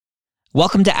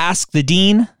Welcome to Ask the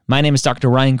Dean. My name is Dr.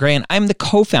 Ryan Gray, and I'm the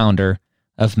co-founder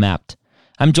of MAPT.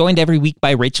 I'm joined every week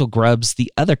by Rachel Grubbs,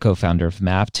 the other co-founder of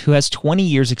MAPT, who has 20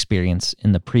 years experience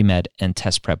in the pre-med and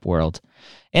test prep world,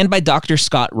 and by Dr.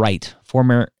 Scott Wright,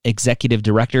 former executive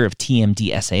director of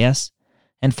TMD SAS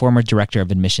and former director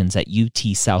of admissions at UT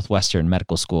Southwestern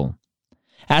Medical School.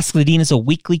 Ask the Dean is a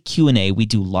weekly Q&A we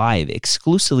do live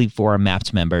exclusively for our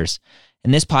MAPT members,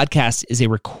 and this podcast is a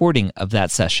recording of that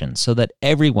session so that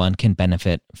everyone can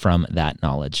benefit from that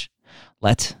knowledge.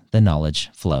 Let the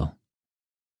knowledge flow.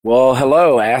 Well,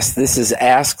 hello. This is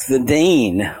Ask the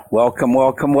Dean. Welcome.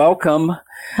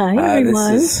 Hi,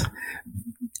 everyone.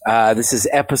 This is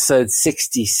episode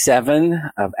 67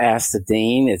 of Ask the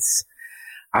Dean.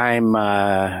 I'm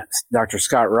Dr.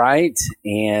 Scott Wright,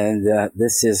 and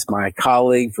this is my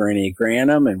colleague, Verenia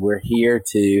Granum, and we're here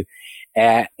to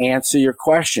answer your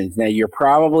questions. Now, you're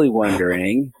probably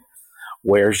wondering,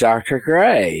 where's Dr.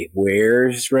 Gray?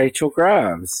 Where's Rachel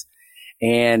Grubbs?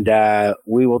 And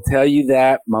we will tell you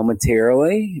that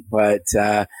momentarily, but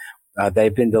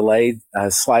they've been delayed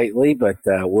slightly, but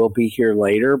we'll be here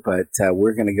later. But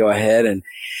we're going to go ahead and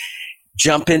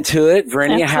jump into it.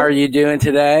 Verenia, how are you doing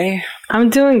today? I'm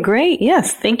doing great.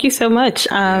 Yes. Thank you so much.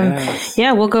 Yes.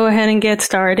 Yeah, we'll go ahead and get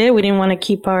started. We didn't want to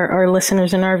keep our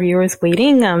listeners and our viewers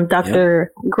waiting.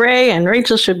 Dr. Gray and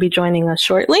Rachel should be joining us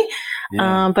shortly.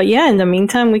 Yeah. But yeah, in the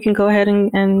meantime, we can go ahead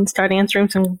and start answering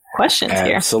some questions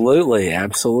here. Absolutely.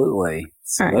 So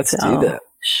right, let's do that.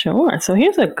 Sure. So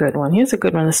here's a good one.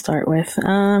 To start with.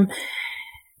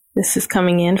 This is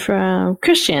coming in from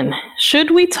Christian.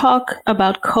 Should we talk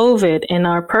about COVID in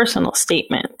our personal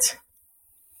statement?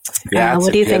 Yeah,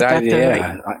 what do you think, Dr.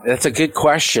 Wright? That's a good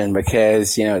question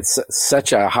because, it's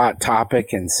such a hot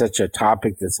topic and such a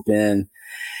topic that's been,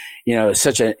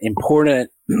 such an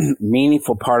important,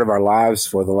 meaningful part of our lives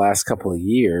for the last couple of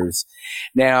years.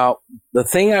 Now, the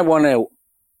thing I want to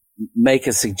make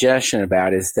a suggestion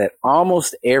about is that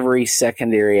almost every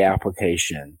secondary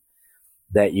application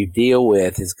that you deal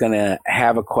with is going to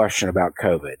have a question about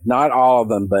COVID. Not all of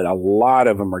them, but a lot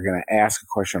of them are going to ask a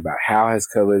question about how has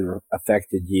COVID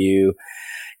affected you?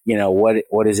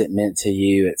 What has it meant to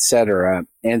you, et cetera.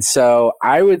 And so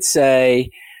I would say,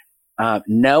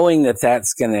 knowing that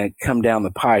that's going to come down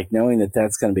the pike, knowing that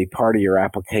that's going to be part of your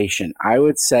application, I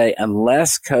would say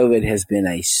unless COVID has been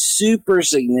a super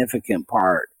significant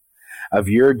part of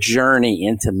your journey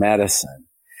into medicine,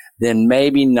 then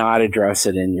maybe not address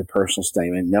it in your personal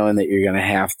statement, knowing that you're going to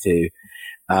have to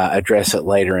address it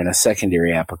later in a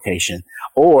secondary application.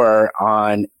 Or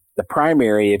on the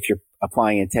primary, if you're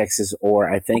applying in Texas, or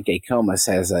I think ACOMAS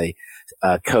has a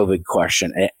COVID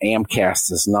question. AMCAS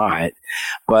does not.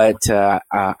 But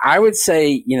I would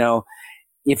say,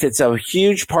 if it's a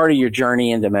huge part of your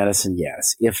journey into medicine,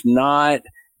 yes. If not,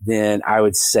 then I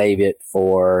would save it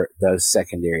for those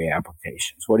secondary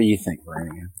applications. What do you think,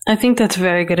 Verenia? I think that's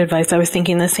very good advice. I was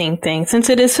thinking the same thing. Since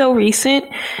it is so recent,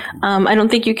 I don't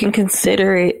think you can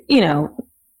consider it,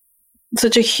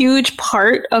 such a huge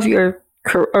part of your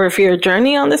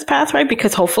journey on this path, right?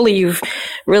 Because hopefully you've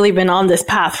really been on this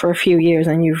path for a few years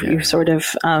and you've sort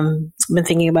of been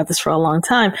thinking about this for a long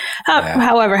time.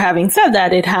 However, having said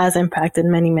that, it has impacted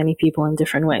many, many people in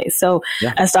different ways. So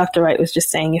as Dr. Wright was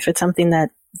just saying, if it's something that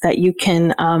you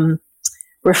can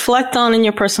reflect on in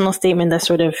your personal statement that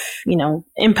sort of,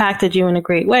 impacted you in a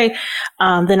great way,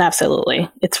 then absolutely.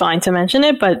 It's fine to mention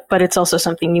it, but it's also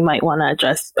something you might want to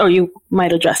address, or you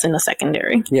might address in the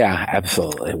secondary. Yeah,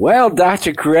 absolutely. Well,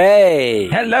 Dr. Gray.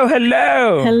 Hello.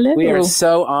 We are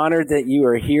so honored that you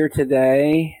are here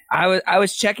today. I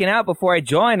was checking out before I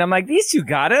joined. I'm like, these two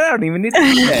got it. I don't even need to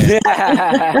do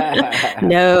that.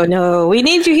 No, we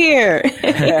need you here.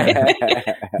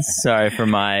 Sorry for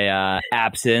my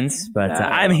absence, but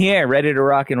I'm here, ready to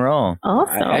rock and roll.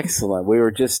 Awesome. Excellent. We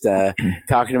were just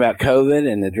talking about COVID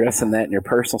and addressing that in your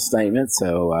personal statement.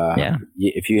 So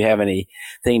if you have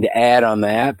anything to add on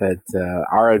that, but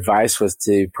our advice was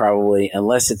to probably,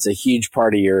 unless it's a huge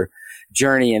part of your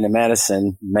journey into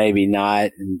medicine, maybe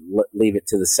not, and leave it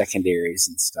to the secondaries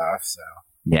and stuff. So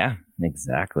yeah,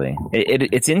 exactly.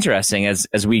 It's interesting as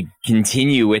we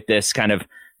continue with this kind of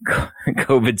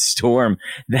COVID storm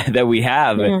that we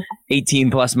have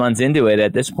 18 plus months into it.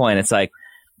 At this point, it's like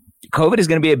COVID is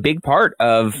going to be a big part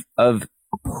of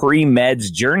pre-meds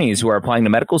journeys who are applying to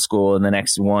medical school in the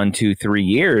next 1, 2, 3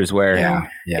 years, where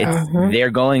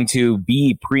they're going to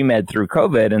be pre-med through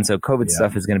COVID, and so COVID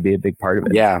stuff is going to be a big part of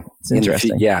it. Yeah, it's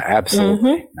interesting. Yeah,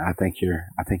 absolutely. I think you're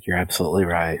absolutely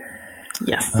right.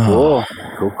 Yes. Cool.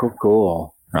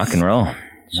 Rock and roll.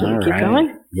 Should we keep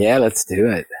going? Yeah, let's do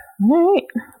it. All right.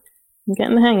 I'm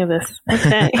getting the hang of this.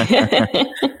 Okay.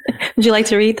 Would you like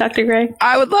to read, Dr. Gray?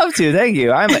 I would love to. Thank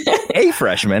you. I'm a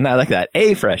freshman. I like that.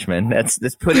 A freshman. That's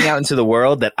putting out into the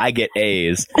world that I get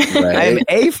A's. Right. I am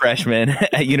a freshman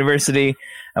at university.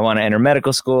 I want to enter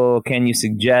medical school. Can you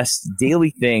suggest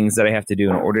daily things that I have to do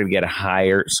in order to get a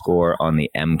higher score on the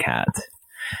MCAT?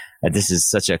 This is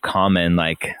such a common,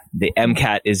 the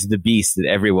MCAT is the beast that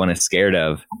everyone is scared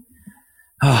of.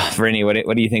 Oh, Brittany, what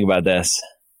do you think about this?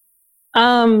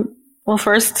 Well,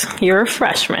 first, you're a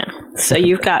freshman, so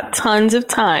you've got tons of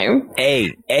time.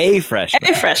 A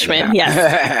freshman. A freshman,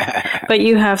 yes. But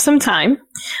you have some time.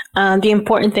 The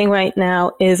important thing right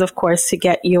now is, of course, to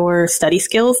get your study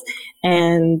skills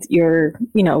and your,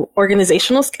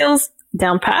 organizational skills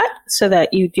down pat so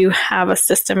that you do have a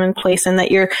system in place and that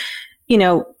you're,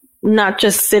 not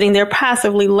just sitting there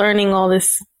passively learning all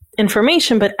this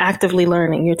information, but actively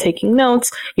learning. You're taking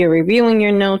notes, you're reviewing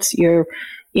your notes,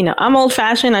 I'm old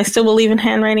fashioned. I still believe in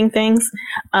handwriting things,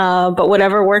 but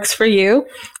whatever works for you.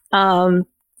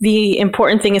 The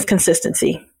important thing is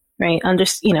consistency, right?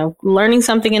 Learning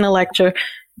something in a lecture,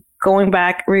 going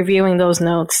back, reviewing those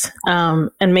notes,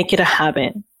 and make it a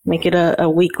habit, make it a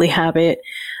weekly habit,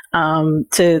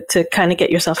 to kind of get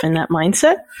yourself in that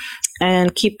mindset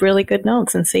and keep really good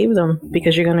notes and save them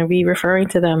because you're going to be referring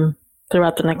to them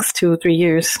throughout the next 2 or 3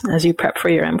 years as you prep for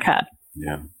your MCAT.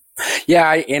 Yeah. Yeah,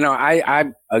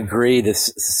 I agree.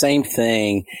 This same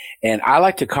thing, and I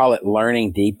like to call it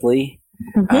learning deeply.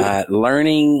 Mm-hmm.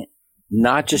 Learning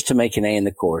not just to make an A in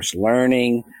the course,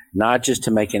 learning not just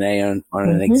to make an A on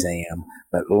an mm-hmm. exam,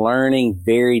 but learning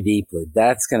very deeply.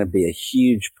 That's going to be a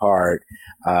huge part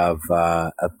of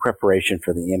preparation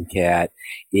for the MCAT.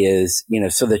 Is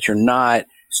so that you're not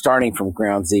starting from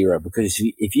ground zero. Because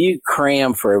if you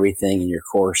cram for everything in your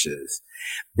courses,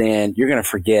 then you're going to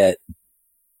forget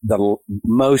the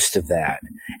most of that.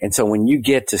 And so when you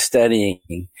get to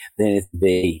studying, then it'd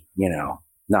be,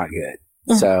 not good.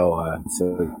 Mm-hmm.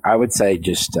 So I would say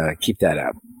just keep that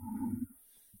up.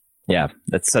 Yeah,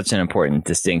 that's such an important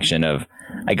distinction of,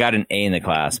 I got an A in the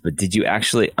class, but did you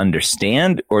actually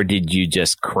understand or did you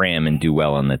just cram and do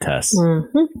well on the test?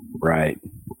 Mm-hmm. Right.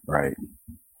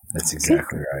 That's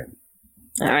exactly right.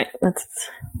 All right, let's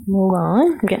move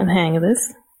on. I'm getting the hang of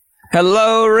this.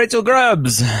 Hello, Rachel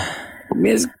Grubbs.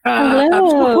 Ms.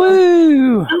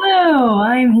 Hello. Hello,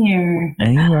 I'm here.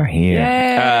 And you are here.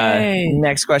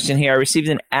 Next question here. I received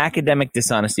an academic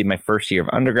dishonesty my first year of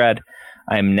undergrad.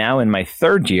 I am now in my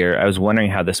third year. I was wondering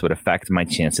how this would affect my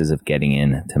chances of getting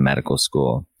into medical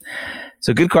school.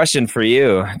 So good question for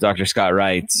you, Dr. Scott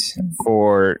Wright,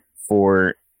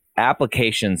 for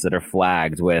applications that are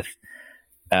flagged with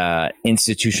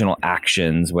institutional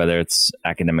actions, whether it's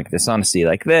academic dishonesty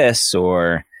like this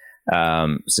or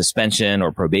suspension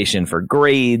or probation for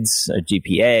grades, a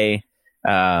GPA,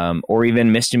 or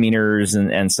even misdemeanors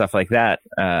and stuff like that.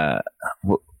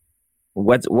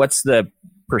 What's the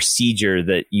procedure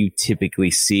that you typically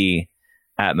see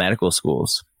at medical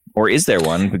schools? Or is there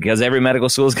one? Because every medical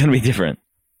school is going to be different.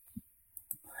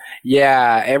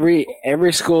 Yeah, every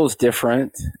school is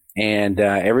different, and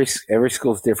every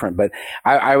school is different. But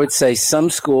I would say some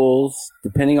schools,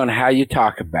 depending on how you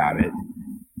talk about it,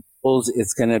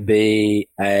 it's going to be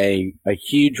a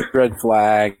huge red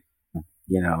flag.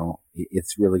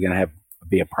 It's really going to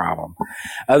be a problem.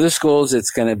 Other schools,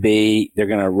 it's going to be, they're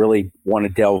going to really want to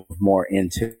delve more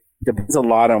into. Depends a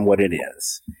lot on what it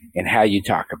is and how you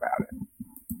talk about it.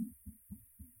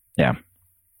 Yeah.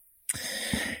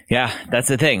 Yeah, that's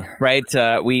the thing, right?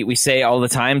 We say all the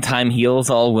time heals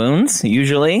all wounds,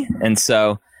 usually. And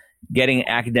so getting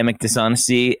academic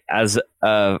dishonesty as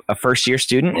a first-year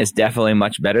student is definitely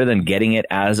much better than getting it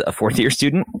as a fourth-year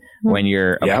student when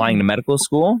you're applying to medical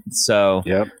school. So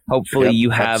hopefully you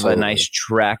have a nice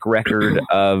track record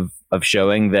of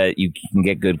showing that you can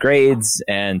get good grades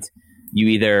and you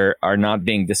either are not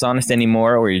being dishonest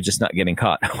anymore or you're just not getting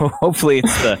caught. Hopefully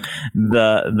it's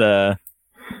the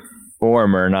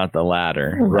former, not the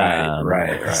latter.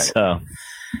 Right. So,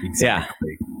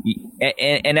 exactly.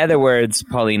 In other words,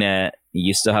 Paulina,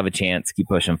 you still have a chance. Keep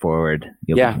pushing forward.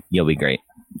 You'll be great.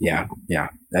 Yeah.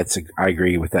 I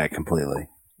agree with that completely.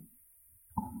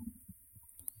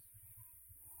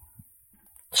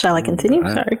 Shall I continue?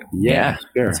 Sorry. Yeah,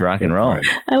 sure. Let's rock and roll.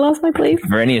 I lost my place.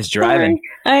 Brittany is driving.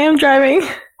 Sorry. I am driving.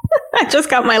 I just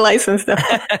got my license though.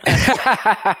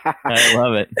 I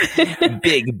love it.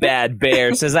 Big Bad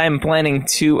Bear says, I am planning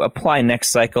to apply next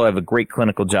cycle. I have a great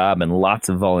clinical job and lots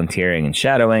of volunteering and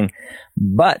shadowing,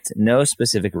 but no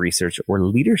specific research or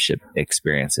leadership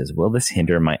experiences. Will this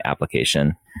hinder my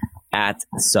application at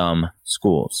some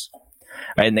schools?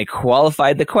 right? And they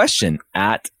qualified the question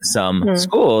at some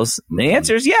schools. And the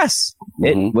answer is yes.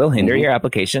 It will hinder your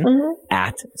application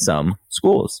at some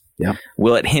schools. Yeah.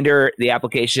 Will it hinder the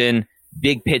application,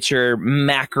 big picture,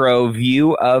 macro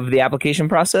view of the application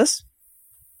process?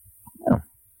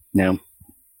 No.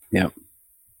 Yeah.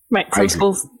 Right.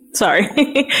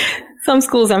 Some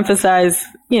schools emphasize,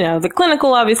 the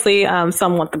clinical, obviously.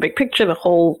 Some want the big picture, the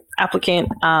whole applicant.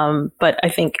 But I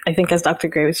think as Dr.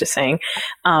 Gray was just saying,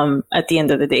 at the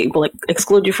end of the day, will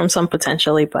exclude you from some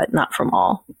potentially, but not from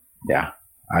all. Yeah,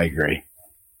 I agree.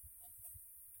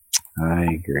 I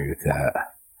agree with that.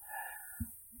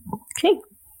 Okay.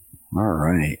 All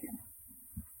right.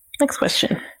 Next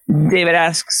question. David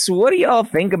asks, what do y'all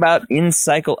think about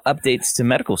in-cycle updates to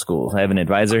medical schools? I have an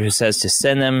advisor who says to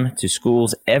send them to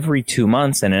schools every 2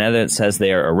 months, and another that says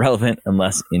they are irrelevant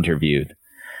unless interviewed.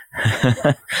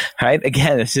 Right?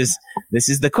 Again, this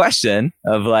is the question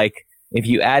of if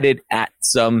you added at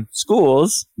some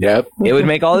schools, it would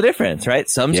make all the difference, right?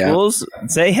 Some schools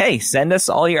say, hey, send us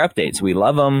all your updates. We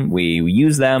love them. We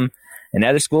use them. And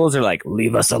other schools are like,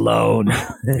 leave us alone.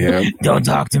 Don't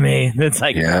talk to me. It's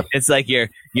like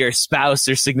your spouse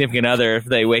or significant other, if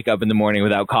they wake up in the morning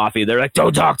without coffee, they're like,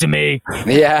 don't talk to me.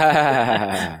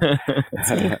 Yeah.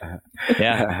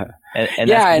 Yeah. And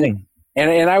that's the thing.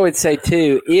 And I would say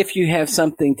too, if you have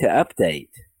something to update,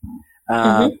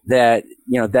 that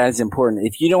is important.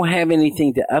 If you don't have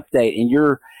anything to update and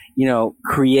you're,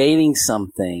 creating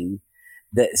something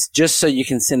that's just so you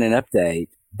can send an update,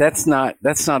 that's not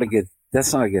a good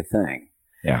thing.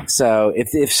 Yeah. So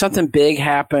if something big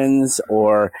happens,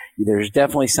 or there's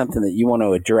definitely something that you want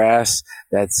to address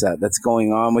that's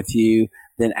going on with you,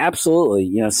 then absolutely,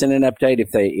 send an update.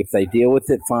 If they deal with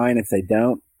it, fine. If they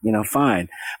don't, fine.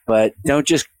 But don't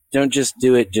just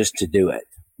do it just to do it.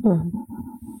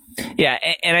 Yeah,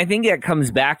 and I think that comes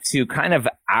back to kind of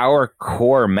our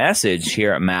core message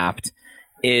here at Mapped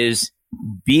is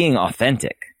being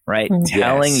authentic. Right?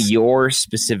 Telling your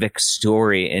specific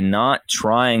story and not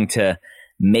trying to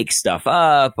make stuff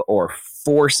up or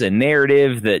force a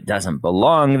narrative that doesn't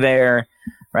belong there.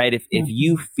 Right? If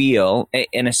you feel,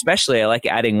 and especially I like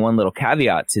adding one little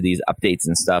caveat to these updates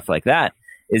and stuff like that,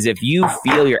 is if you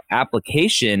feel your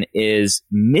application is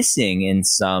missing in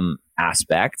some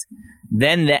aspect,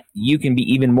 then that you can be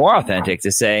even more authentic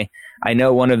to say, I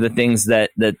know one of the things that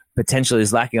potentially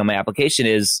is lacking on my application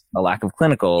is a lack of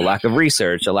clinical, a lack of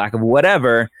research, a lack of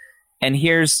whatever. And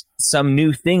here's some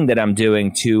new thing that I'm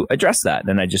doing to address that.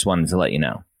 And I just wanted to let you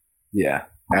know. Yeah,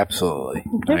 absolutely.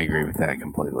 I agree with that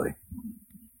completely.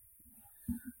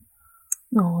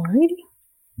 Alrighty.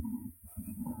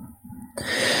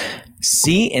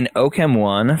 C in OChem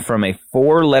 1 from a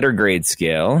 4-letter grade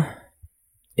scale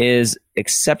is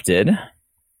accepted.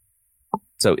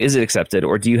 So is it accepted,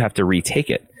 or do you have to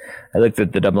retake it? I looked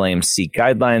at the AAMC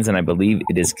guidelines, and I believe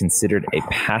it is considered a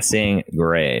passing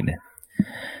grade.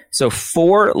 So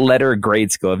 4-letter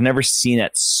grade scale. I've never seen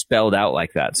it spelled out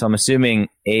like that. So I'm assuming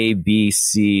A, B,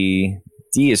 C,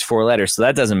 D is 4 letters. So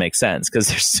that doesn't make sense because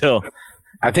there's still...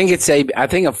 I think a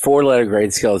 4-letter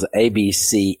grade scale is A, B,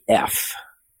 C, F.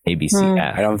 A, B, C,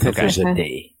 F. I don't think there's a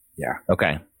D. Yeah.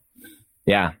 Okay.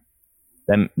 Yeah.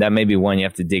 That may be one you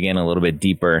have to dig in a little bit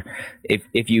deeper.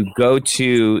 If you go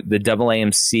to the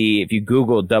AAMC, if you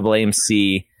Google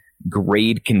AAMC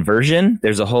grade conversion,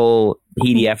 there's a whole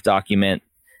PDF document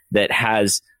that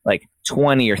has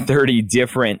 20 or 30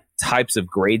 different types of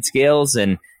grade scales,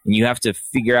 and you have to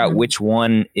figure out which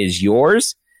one is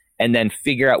yours, and then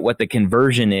figure out what the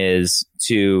conversion is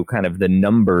to kind of the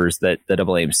numbers that the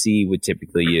AAMC would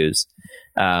typically use,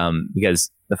 because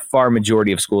the far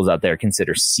majority of schools out there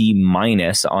consider C-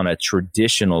 on a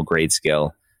traditional grade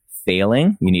scale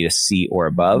failing. You need a C or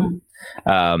above.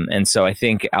 And so I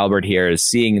think Albert here is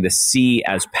seeing the C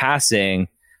as passing,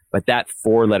 but that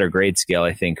 4-letter grade scale,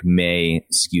 I think, may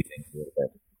skew things a little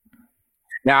bit.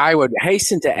 Now, I would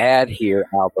hasten to add here,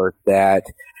 Albert, that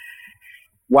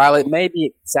while it may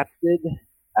be accepted,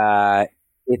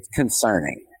 it's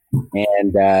concerning.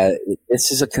 And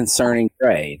this is a concerning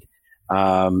grade.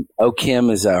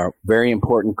 OChem is a very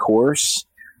important course,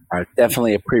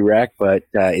 definitely a prereq, but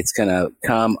it's going to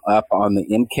come up on the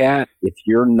MCAT. If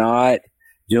you're not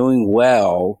doing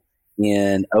well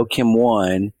in OChem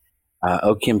 1,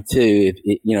 OChem 2,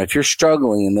 if you're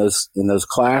struggling in those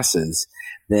classes,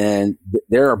 then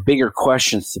there are bigger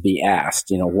questions to be asked.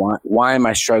 Why am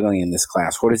I struggling in this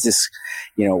class? What is this?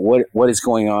 What is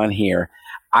going on here?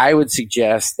 I would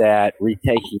suggest that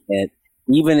retaking it,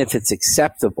 even if it's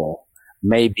acceptable,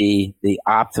 may be the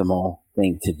optimal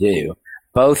thing to do,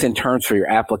 both in terms for your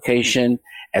application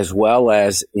as well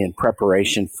as in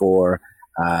preparation for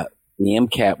the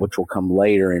MCAT, which will come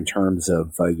later in terms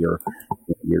of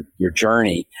your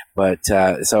journey. But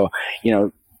so,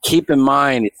 keep in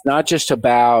mind, it's not just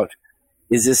about,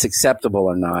 is this acceptable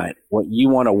or not? What you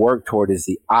want to work toward is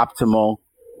the optimal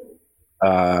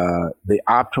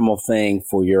thing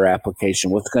for your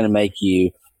application. What's going to make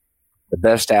you the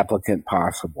best applicant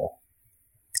possible?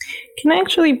 Can I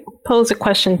actually pose a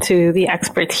question to the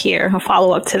expert here, a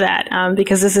follow up to that?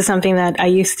 Because this is something that I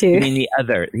used to. I mean, the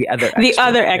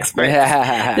other expert.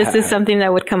 This is something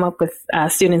that would come up with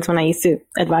students when I used to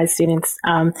advise students.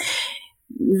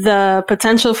 The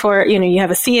potential for, you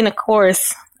have a C in a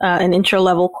course, an intro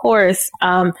level course,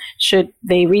 should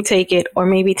they retake it or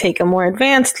maybe take a more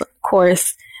advanced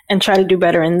course and try to do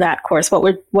better in that course?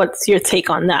 What's your take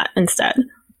on that instead?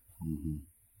 Mm-hmm.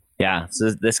 Yeah,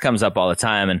 so this comes up all the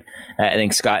time, and I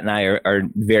think Scott and I are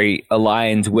very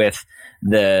aligned with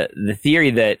the theory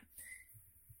that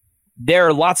there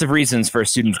are lots of reasons for a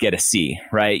student to get a C,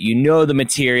 right? You know the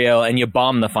material and you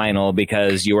bomb the final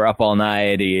because you were up all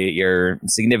night, your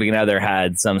significant other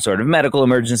had some sort of medical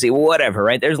emergency, whatever,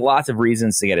 right? There's lots of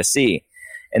reasons to get a C.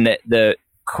 And the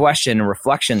question and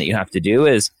reflection that you have to do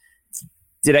is,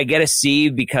 did I get a C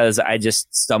because I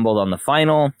just stumbled on the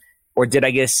final? Or did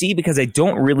I get a C because I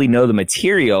don't really know the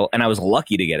material and I was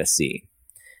lucky to get a C?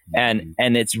 And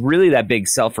it's really that big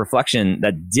self-reflection,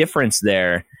 that difference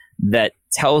there that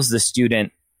tells the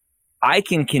student, I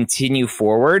can continue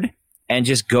forward and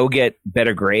just go get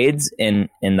better grades in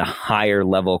the higher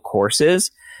level courses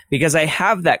because I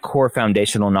have that core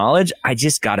foundational knowledge. I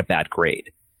just got a bad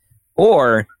grade.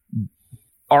 Or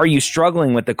are you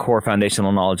struggling with the core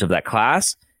foundational knowledge of that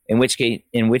class? In which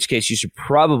case you should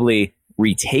probably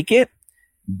retake it,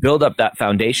 build up that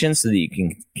foundation so that you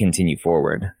can continue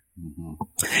forward. Mm-hmm.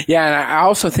 Yeah, and I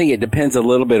also think it depends a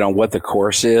little bit on what the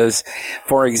course is.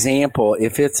 For example,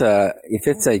 if it's a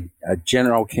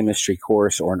general chemistry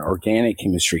course or an organic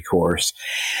chemistry course,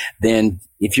 then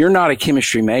if you're not a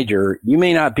chemistry major, you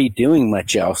may not be doing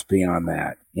much else beyond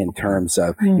that in terms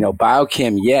of,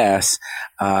 biochem, yes,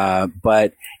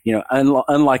 but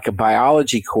unlike a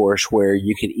biology course where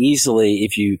you could easily,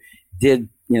 if you did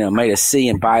made a C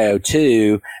in Bio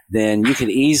 2, then you could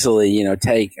easily,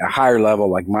 take a higher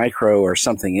level like micro or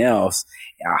something else,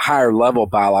 a higher level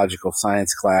biological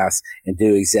science class and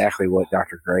do exactly what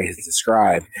Dr. Gray has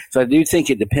described. So I do think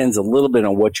it depends a little bit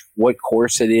on what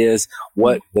course it is,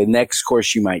 what the next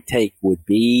course you might take would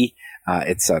be,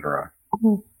 et cetera.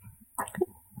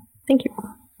 Thank you.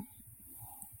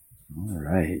 All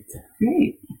right.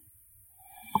 Great.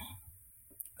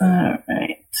 All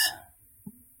right.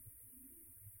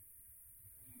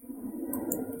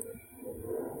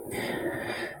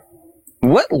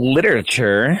 What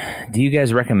literature do you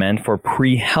guys recommend for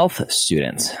pre-health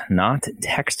students, not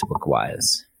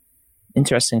textbook-wise?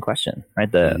 Interesting question,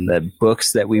 right? The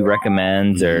books that we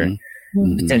recommend or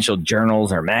potential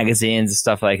journals or magazines and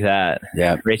stuff like that.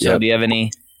 Yeah. Rachel, do you have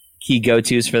any key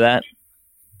go-tos for that?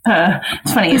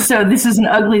 It's funny. So this is an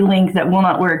ugly link that will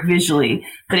not work visually,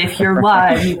 but if you're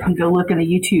live, you can go look in the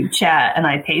YouTube chat and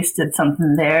I pasted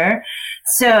something there.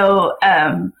 So,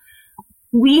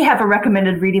 we have a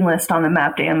recommended reading list on the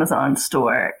Mapped Amazon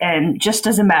store. And just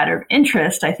as a matter of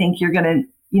interest, I think you're going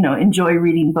to, enjoy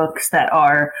reading books that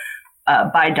are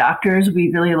by doctors.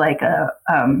 We really like,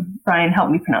 Brian, help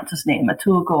me pronounce his name,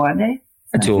 Atul Gawande.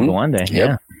 Atul Gawande,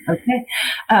 yeah. Okay.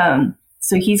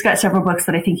 So he's got several books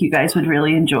that I think you guys would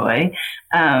really enjoy.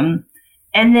 And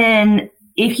then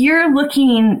if you're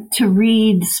looking to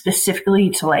read specifically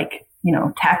to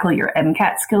tackle your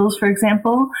MCAT skills, for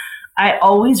example, I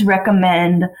always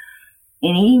recommend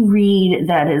any read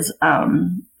that is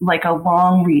like a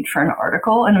long read for an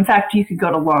article. And in fact, you could go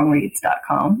to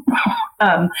longreads.com.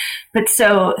 But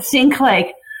so think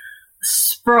like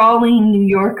sprawling New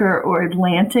Yorker or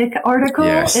Atlantic article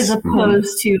as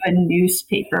opposed to a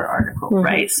newspaper article,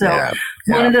 right? So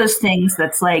one of those things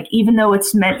that's like, even though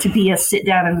it's meant to be a sit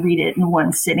down and read it in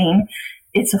one sitting,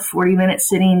 it's a 40-minute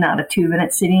sitting, not a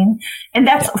 2-minute sitting. And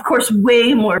that's, of course,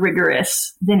 way more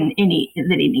rigorous than any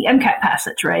MCAT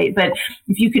passage, right? But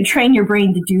if you can train your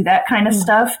brain to do that kind of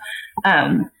stuff,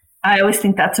 I always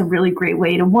think that's a really great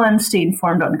way to, one, stay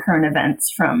informed on current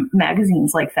events from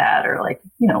magazines like that or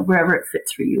wherever it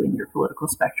fits for you in your political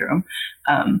spectrum.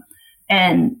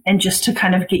 And just to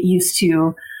kind of get used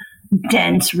to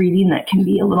dense reading that can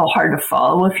be a little hard to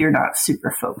follow if you're not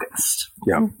super focused.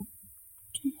 Yeah.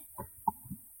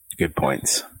 Good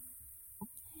points.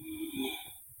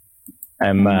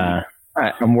 I'm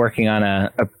working on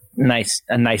a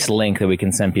nice link that we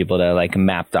can send people to, like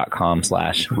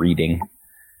map.com/reading.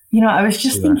 I was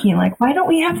just thinking, why don't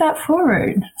we have that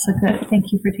forward? So good.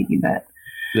 Thank you for taking that.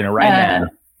 Doing it right now.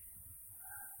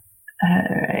 All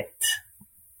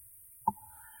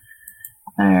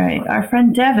right. Our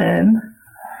friend Devin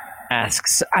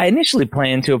asks, I initially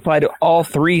planned to apply to all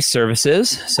 3 services.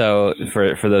 So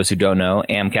for those who don't know,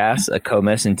 AMCAS,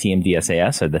 ACOMAS, and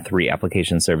TMDSAS are the 3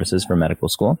 application services for medical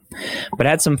school, but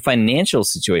had some financial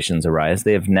situations arise.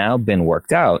 They have now been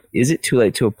worked out. Is it too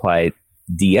late to apply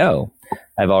DO?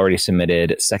 I've already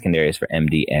submitted secondaries for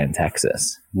MD and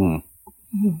Texas.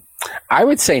 I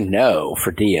would say no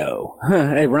for DO.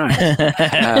 Hey,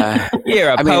 Ryan. You're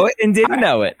a poet and didn't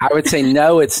know it. I would say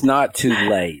no, it's not too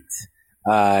late.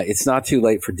 It's not too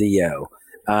late for DO.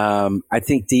 I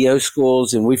think DO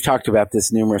schools, and we've talked about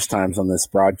this numerous times on this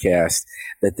broadcast,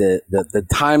 that the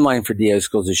timeline for DO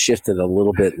schools has shifted a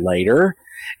little bit later,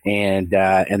 and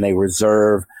they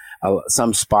reserve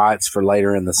some spots for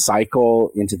later in the cycle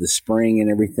into the spring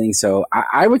and everything. So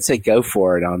I would say go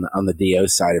for it on the DO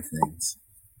side of things.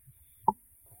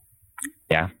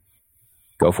 Yeah,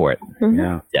 go for it.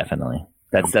 Yeah, definitely.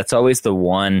 That's always the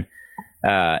one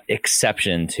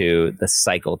exception to the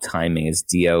cycle timing is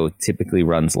DO typically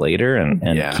runs later and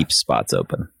keeps spots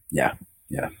open. Yeah.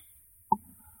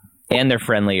 And they're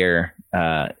friendlier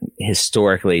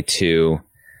historically to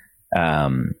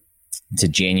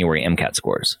January MCAT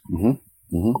scores.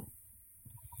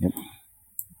 Yep.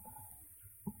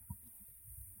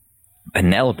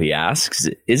 Penelope asks,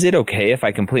 is it okay if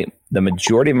I complete the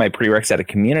majority of my prereqs at a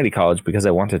community college because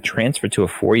I want to transfer to a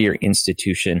 4-year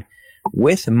institution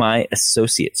with my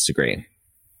associate's degree?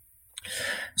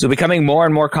 So becoming more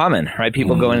and more common, right?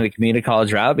 People go into the community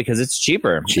college route because it's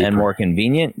cheaper and more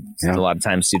convenient. Yeah. A lot of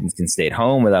times students can stay at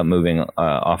home without moving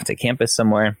off to campus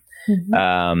somewhere.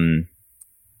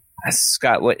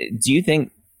 Scott, what do you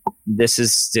think? This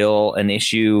is still an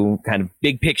issue kind of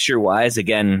big picture wise,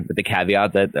 again, with the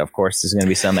caveat that, of course, there's going to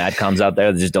be some adcoms out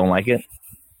there that just don't like it.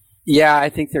 Yeah, I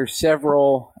think there's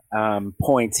several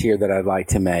points here that I'd like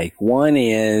to make. One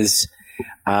is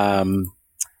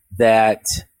that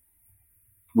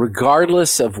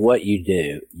regardless of what you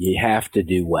do, you have to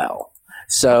do well.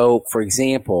 So, for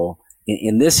example,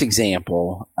 in this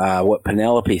example, what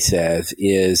Penelope says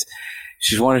is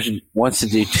she wants to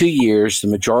do 2 years, the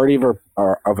majority of her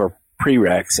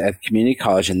prereqs at community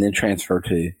college, and then transfer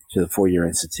to the 4-year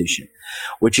institution,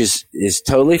 which is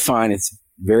totally fine. It's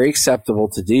very acceptable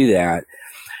to do that.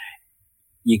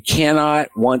 You cannot,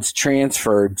 once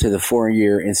transferred to the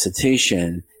 4-year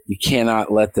institution, you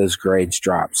cannot let those grades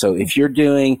drop. So if you're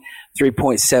doing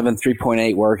 3.7,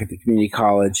 3.8 work at the community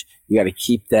college, you got to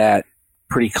keep that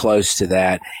pretty close to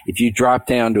that. If you drop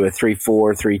down to a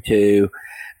 3.4, 3.2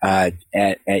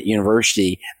 at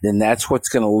university, then that's what's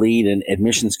going to lead an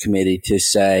admissions committee to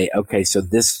say, okay, so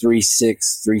this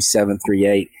 3.6, 3.7,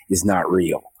 3.8 is not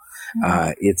real.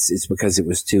 It's because it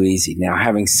was too easy. Now,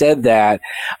 having said that,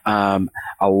 a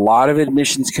lot of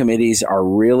admissions committees are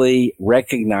really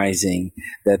recognizing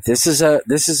that this is a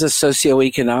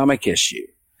socioeconomic issue,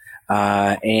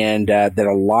 and that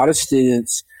a lot of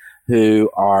students who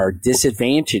are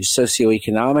disadvantaged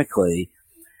socioeconomically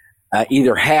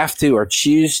either have to or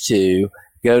choose to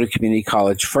go to community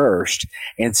college first.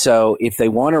 And so if they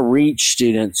want to reach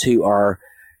students who are,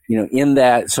 in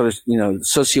that sort of,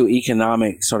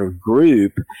 socioeconomic sort of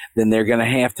group, then they're going to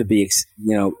have to be,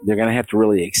 they're going to have to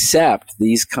really accept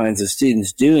these kinds of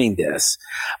students doing this.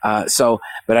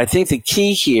 But I think the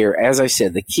key here, as I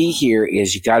said, the key here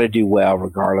is you got to do well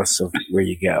regardless of where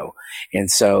you go.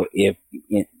 And so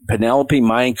Penelope,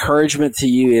 my encouragement to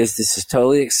you is this is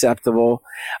totally acceptable,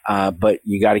 but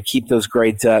you got to keep those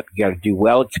grades up. You got to do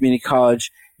well at community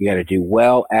college. You got to do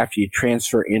well after you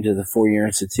transfer into the 4-year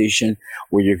institution,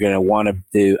 where you're going to want to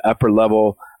do upper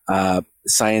level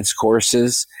science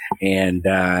courses and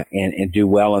do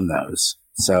well in those.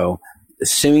 So,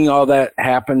 assuming all that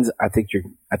happens, I think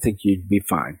you'd be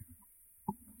fine.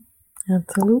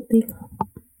 Absolutely.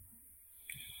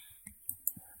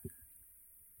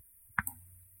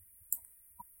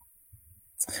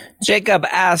 Jacob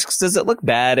asks, does it look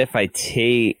bad if a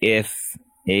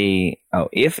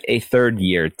third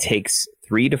year takes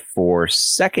 3 to 4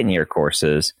 second year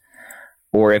courses,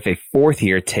 or if a fourth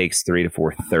year takes 3 to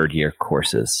 4 third year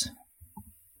courses?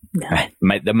 Yeah.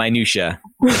 The minutia.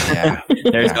 Yeah.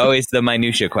 There's always the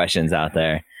minutia questions out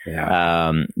there.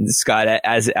 Yeah. Scott,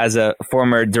 as a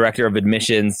former director of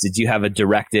admissions, did you have a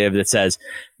directive that says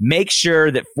make sure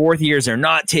that fourth years are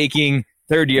not taking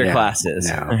third year classes?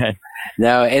 No.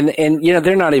 No, and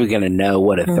they're not even going to know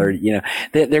what a third,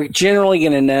 they're generally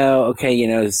going to know,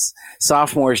 okay,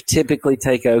 sophomores typically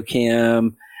take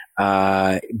OChem,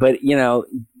 but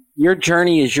your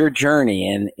journey is your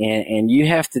journey, and you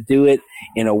have to do it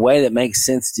in a way that makes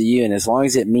sense to you. And as long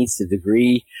as it meets the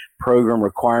degree program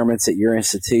requirements at your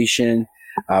institution,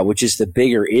 which is the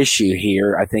bigger issue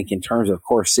here, I think, in terms of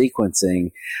course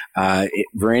sequencing,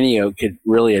 Verenio could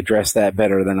really address that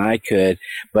better than I could.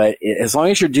 But as long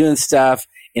as you're doing stuff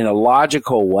in a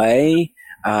logical way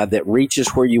that reaches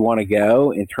where you want to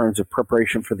go in terms of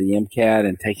preparation for the MCAT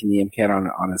and taking the MCAT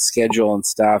on a schedule and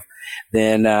stuff,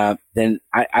 then I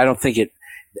don't think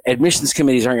admissions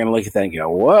committees aren't going to look at that and go,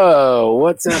 whoa,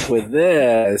 what's up with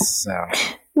this? So.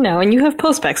 No, and you have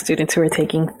post-bac students who are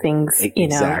taking things,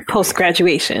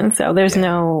 post-graduation. So there's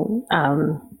no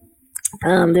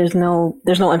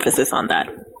emphasis on that.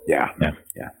 Yeah,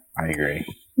 I agree.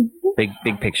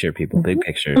 Big picture, people. Big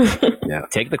picture. Yeah.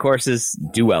 Take the courses,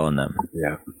 do well in them.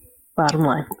 Yeah. Bottom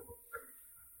line.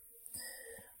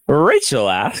 Rachel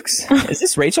asks, is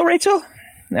this Rachel?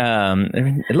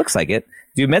 It looks like it.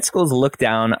 Do med schools look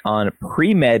down on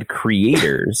pre-med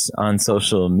creators on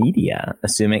social media,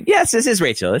 assuming... Yes, this is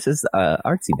Rachel. This is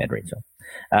Artsy Med Rachel.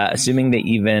 Assuming they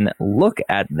even look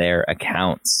at their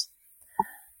accounts.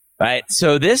 Right?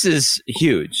 So this is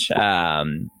huge.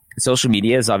 Social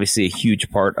media is obviously a huge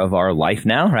part of our life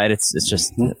now, right? It's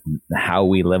just how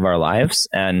we live our lives.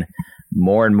 And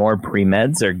more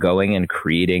pre-meds are going and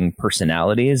creating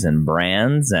personalities and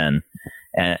brands and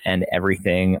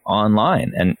everything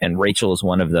online. And Rachel is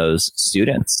one of those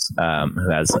students who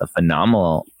has a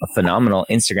phenomenal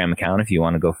Instagram account. If you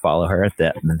want to go follow her at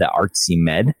the Artsy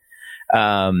Med.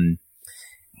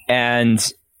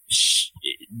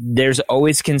 There's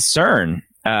always concern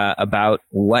about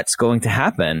what's going to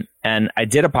happen. And I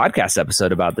did a podcast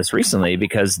episode about this recently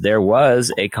because there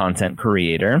was a content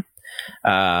creator,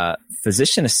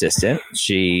 physician assistant.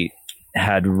 She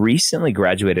had recently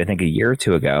graduated, I think a year or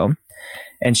two ago.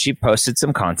 And she posted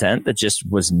some content that just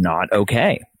was not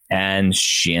okay. And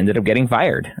she ended up getting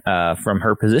fired from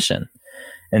her position.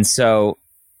 And so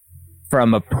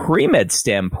from a pre-med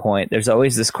standpoint, there's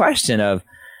always this question of,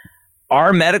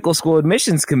 are medical school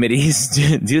admissions committees,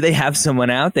 do they have someone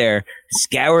out there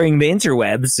scouring the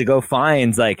interwebs to go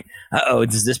find like,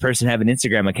 does this person have an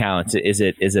Instagram account? Is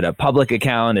it a public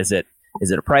account? Is it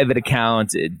a private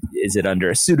account? Is it under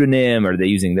a pseudonym? Are they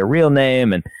using their real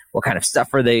name? And what kind of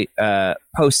stuff are they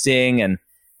posting? And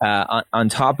on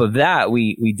top of that,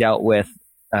 we dealt with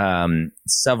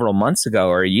several months ago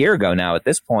or a year ago now at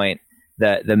this point,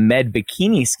 the med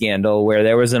bikini scandal, where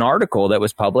there was an article that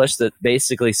was published that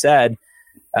basically said,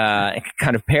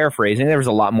 kind of paraphrasing, there was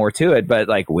a lot more to it, but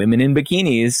like women in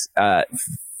bikinis,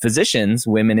 physicians,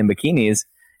 women in bikinis,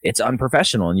 it's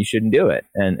unprofessional and you shouldn't do it.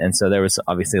 And so there was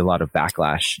obviously a lot of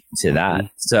backlash to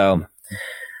that. So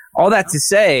all that to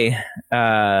say,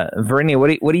 Vernia,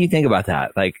 what do you think about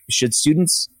that? Like, should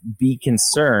students be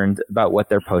concerned about what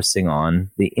they're posting on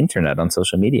the internet, on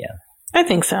social media? I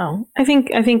think so. I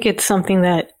think it's something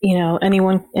that,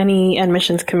 any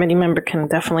admissions committee member can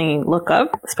definitely look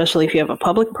up, especially if you have a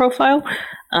public profile.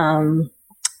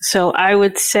 So I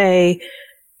would say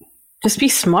just be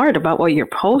smart about what you're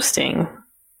posting.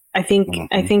 I think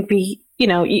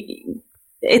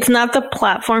it's not the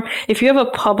platform. If you have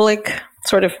a public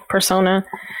sort of persona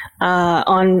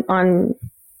on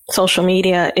social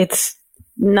media, it's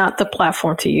not the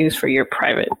platform to use for your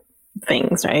private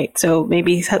things, right? So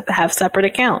maybe have separate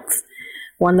accounts.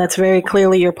 One that's very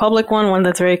clearly your public one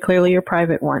that's very clearly your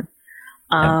private one.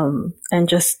 And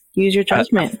just use your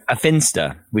judgment. A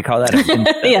Finsta. We call that a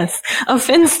Finsta. Yes, a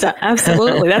Finsta.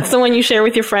 Absolutely. That's the one you share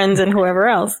with your friends and whoever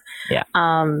else. Yeah.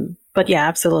 But yeah,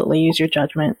 absolutely. Use your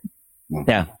judgment.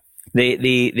 Yeah.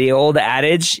 The old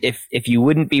adage, if you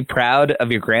wouldn't be proud of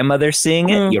your grandmother seeing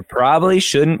it, you probably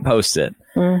shouldn't post it.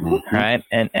 Mm-hmm. Right.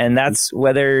 And that's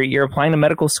whether you're applying to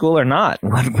medical school or not.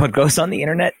 What goes on the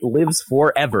internet lives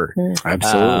forever.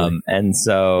 Absolutely. And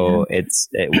so we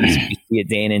see it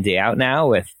day in and day out now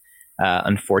with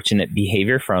unfortunate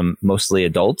behavior from mostly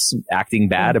adults acting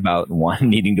bad about one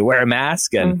needing to wear a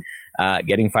mask and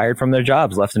getting fired from their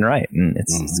jobs left and right. And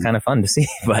it's kind of fun to see,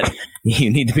 but you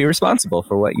need to be responsible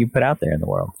for what you put out there in the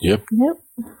world. Yep.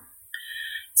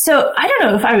 So I don't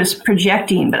know if I was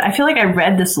projecting, but I feel like I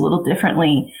read this a little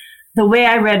differently. The way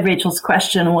I read Rachel's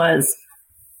question was,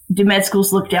 do med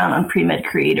schools look down on pre-med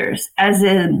creators? As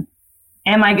in,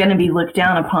 am I going to be looked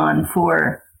down upon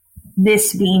for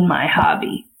this being my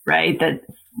hobby, right?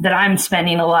 That I'm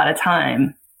spending a lot of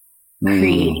time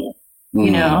creating,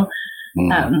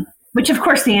 which of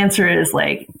course the answer is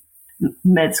like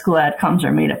med school adcoms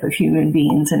are made up of human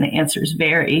beings and the answers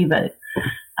vary, but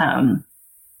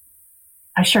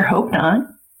I sure hope not.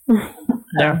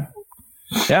 Yeah.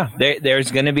 Yeah, there's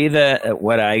going to be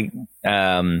what I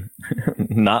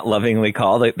not lovingly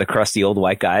call the crusty old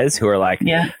white guys who are like,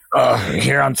 oh,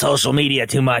 you're on social media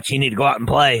too much. You need to go out and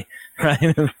play,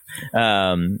 right?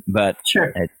 But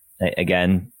sure.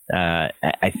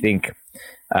 I think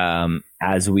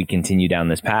as we continue down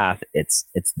this path, it's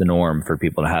the norm for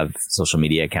people to have social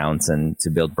media accounts and to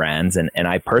build brands. And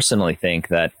I personally think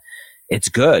that it's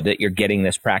good that you're getting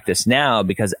this practice now,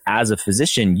 because as a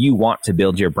physician, you want to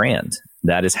build your brand.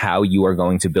 That is how you are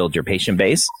going to build your patient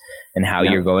base and how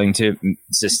you're going to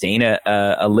sustain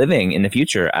a living in the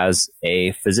future as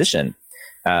a physician.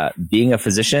 Being a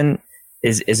physician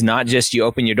is not just you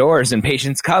open your doors and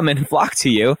patients come and flock to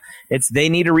you. It's they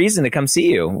need a reason to come see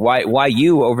you. Why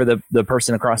you over the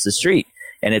person across the street?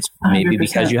 And it's maybe 100%.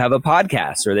 Because you have a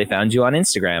podcast, or they found you on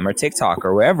Instagram or TikTok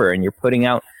or wherever, and you're putting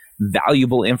out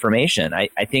valuable information.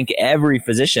 I think every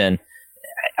physician,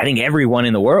 I think everyone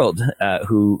in the world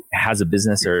who has a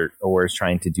business or is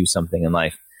trying to do something in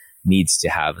life needs to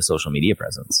have a social media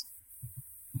presence.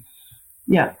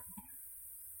 Yeah.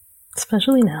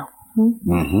 Especially now.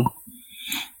 Mm-hmm.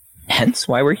 Hence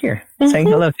why we're here, saying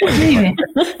hello to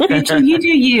everyone. You do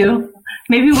you.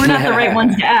 Maybe we're not the right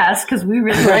ones to ask, because we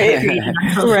really like creating on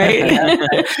social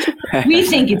media. We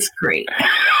think it's great.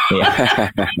 Yeah.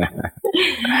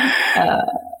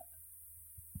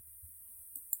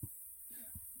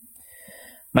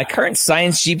 My current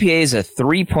science GPA is a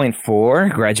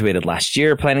 3.4, graduated last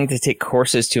year, planning to take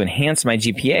courses to enhance my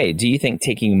GPA. Do you think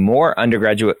taking more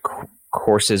undergraduate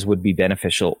courses would be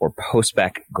beneficial, or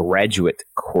post-bac graduate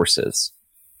courses?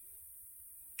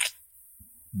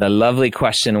 The lovely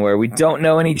question where we don't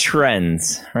know any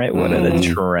trends, right? What are the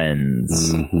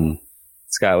trends? Mm-hmm.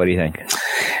 Scott, what do you think?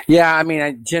 Yeah, I mean,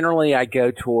 I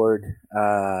go toward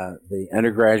the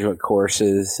undergraduate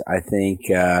courses. I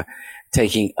think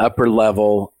taking upper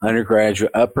level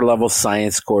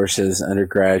science courses,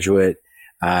 undergraduate,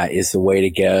 is the way to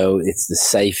go. It's the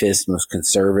safest, most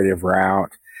conservative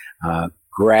route.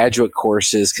 Graduate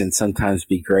courses can sometimes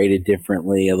be graded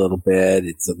differently a little bit.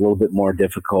 It's a little bit more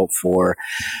difficult for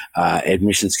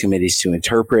admissions committees to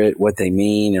interpret what they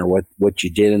mean or what you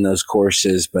did in those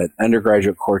courses. But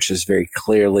undergraduate courses, very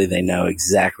clearly, they know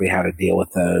exactly how to deal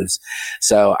with those.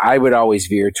 So I would always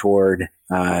veer toward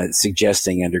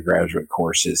suggesting undergraduate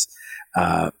courses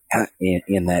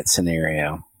in that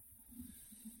scenario.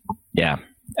 Yeah.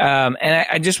 And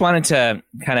I just wanted to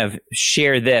kind of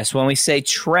share this. When we say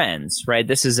trends, right,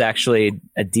 this is actually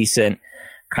a decent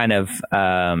kind of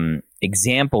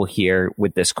example here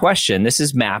with this question. This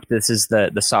is MAP. This is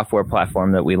the software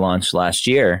platform that we launched last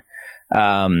year.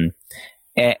 And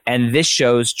this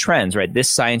shows trends, right? This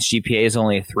science GPA is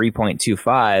only a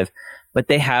 3.25, but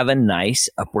they have a nice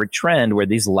upward trend where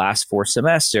these last 4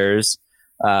 semesters,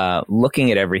 looking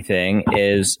at everything,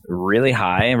 is really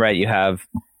high, right? You have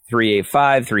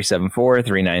 385, 374,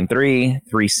 393,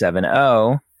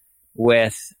 370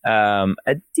 with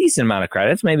a decent amount of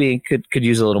credits. Maybe could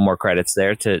use a little more credits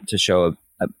there to show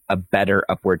a better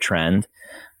upward trend.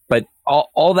 But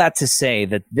all that to say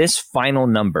that this final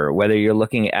number, whether you're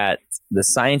looking at the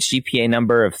science GPA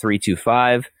number of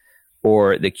 325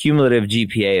 or the cumulative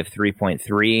GPA of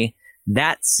 3.3,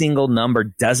 that single number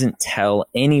doesn't tell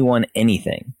anyone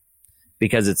anything.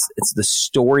 Because it's the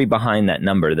story behind that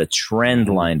number, the trend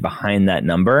line behind that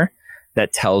number,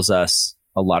 that tells us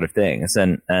a lot of things.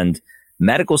 And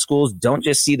medical schools don't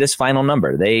just see this final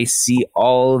number. They see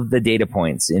all of the data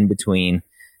points in between,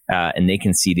 and they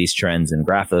can see these trends and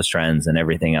graph those trends and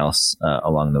everything else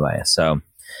along the way. So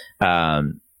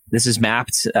this is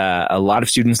mapped. A lot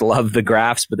of students love the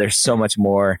graphs, but there's so much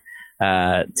more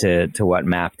to what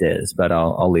mapped is. But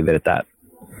I'll leave it at that.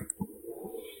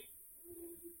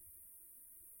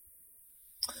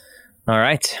 All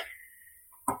right.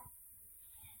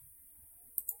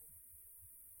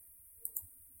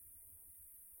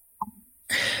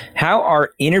 How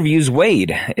are interviews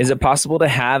weighed? Is it possible to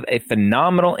have a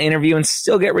phenomenal interview and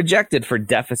still get rejected for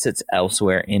deficits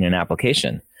elsewhere in an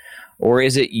application? Or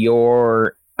is it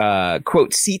your,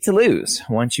 quote, seat to lose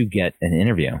once you get an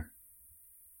interview?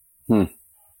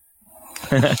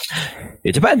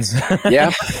 It depends.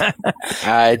 Yeah.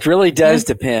 It really does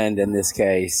depend in this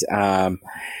case.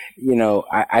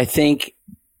 I think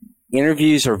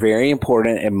interviews are very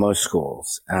important in most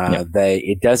schools.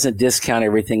 It doesn't discount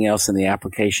everything else in the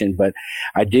application, but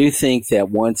I do think that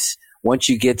once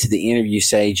you get to the interview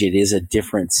stage, it is a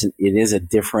different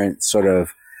sort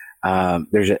of,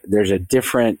 there's a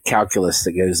different calculus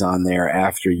that goes on there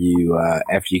after you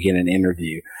get an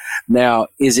interview. Now,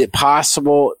 is it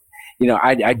possible?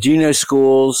 I do know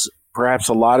schools, perhaps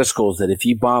a lot of schools, that if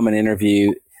you bomb an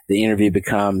interview, the interview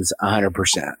becomes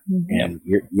 100%. And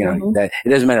that it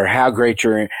doesn't matter how great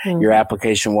your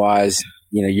application was,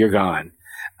 you're gone.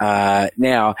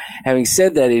 Now, having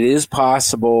said that, it is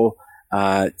possible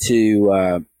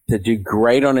to do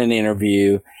great on an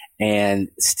interview and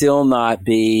still not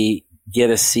get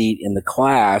a seat in the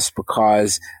class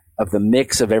because of the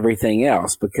mix of everything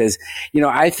else. Because,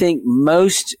 I think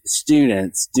most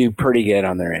students do pretty good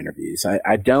on their interviews.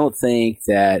 I don't think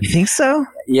that. You think so?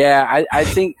 Yeah, I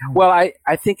think,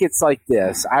 I think it's like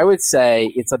this. I would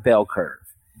say it's a bell curve.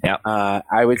 Yeah.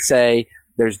 I would say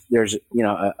there's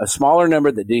a smaller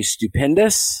number that do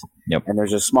stupendous. Yep. And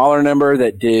there's a smaller number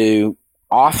that do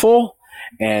awful.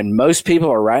 And most people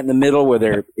are right in the middle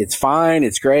where it's fine,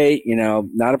 it's great,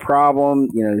 not a problem,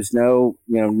 there's no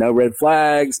red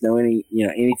flags,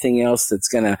 anything else that's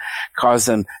going to cause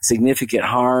them significant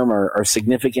harm or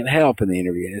significant help in the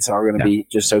interview. And it's all going to be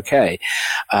just okay.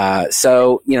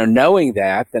 So, knowing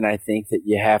that, then I think that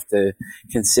you have to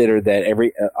consider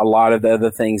that a lot of the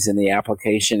other things in the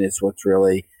application is what's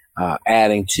really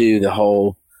adding to the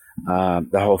whole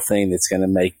thing that's going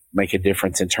to make a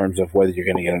difference in terms of whether you're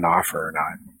going to get an offer or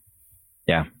not.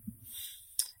 Yeah.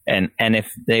 And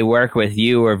if they work with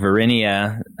you or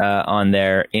Verinia on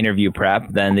their interview prep,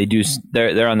 then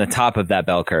they're on the top of that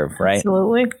bell curve, right?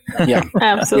 Absolutely. Yeah.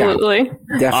 Absolutely.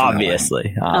 Yeah.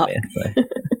 Obviously.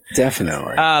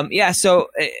 Definitely. So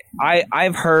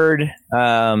I've heard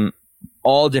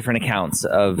all different accounts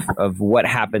of what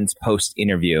happens post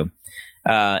interview.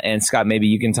 And Scott, maybe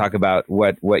you can talk about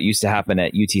what used to happen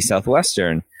at UT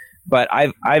Southwestern. But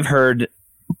I've heard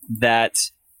that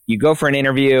you go for an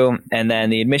interview and then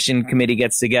the admission committee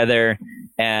gets together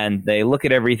and they look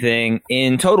at everything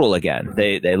in total again.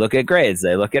 They look at grades,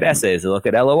 they look at essays, they look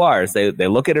at LORs, they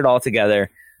look at it all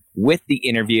together with the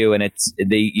interview, and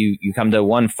you come to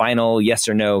one final yes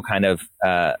or no kind of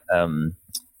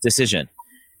decision.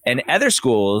 And other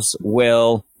schools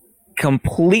will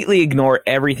completely ignore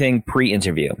everything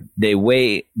pre-interview. They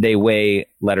weigh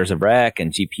letters of rec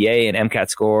and GPA and MCAT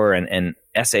score and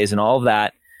essays and all of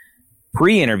that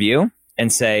pre-interview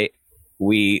and say,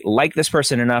 we like this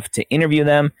person enough to interview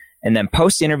them. And then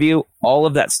post-interview, all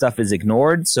of that stuff is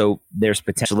ignored. So there's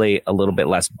potentially a little bit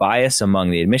less bias among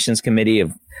the admissions committee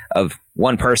of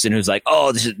one person who's like,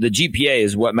 oh, the GPA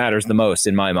is what matters the most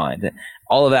in my mind.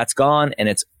 All of that's gone, and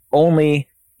it's only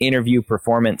interview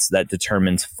performance that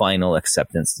determines final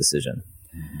acceptance decision.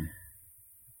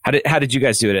 How did you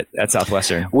guys do it at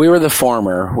Southwestern? We were the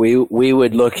former. We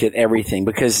would look at everything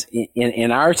because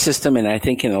in our system, and I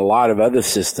think in a lot of other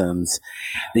systems,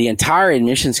 the entire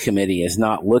admissions committee is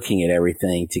not looking at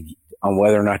everything on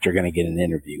whether or not you're going to get an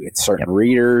interview. It's certain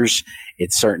readers,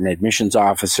 it's certain admissions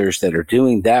officers that are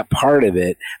doing that part of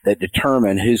it that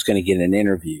determine who's going to get an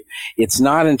interview. It's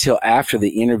not until after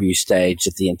the interview stage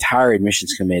that the entire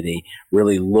admissions committee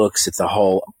really looks at the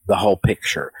whole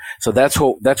picture. So that's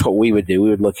what we would do. We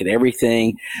would look at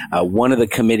everything. One of the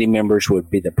committee members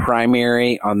would be the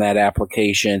primary on that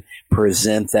application,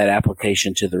 present that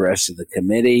application to the rest of the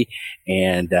committee,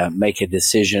 and make a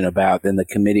decision about. Then the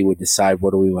committee would decide, what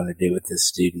do we want to do with this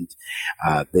student,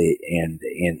 and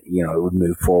it would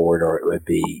move forward, or it would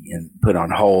be put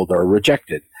on hold or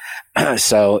rejected.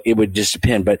 So it would just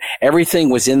depend. But everything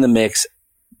was in the mix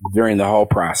during the whole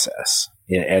process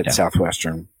at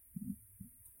Southwestern.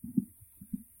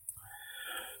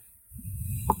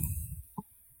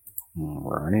 All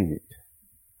right.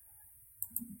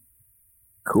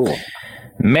 Cool.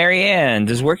 Marianne,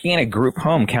 does working in a group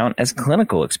home count as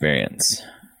clinical experience?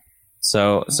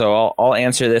 So I'll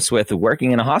answer this with,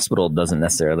 working in a hospital doesn't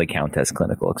necessarily count as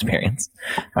clinical experience,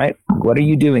 right? What are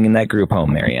you doing in that group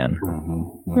home, Marianne?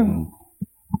 Mm-hmm.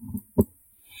 Mm-hmm.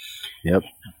 Yep.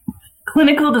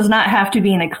 Clinical does not have to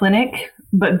be in a clinic,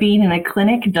 but being in a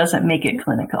clinic doesn't make it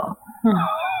clinical.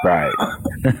 Right.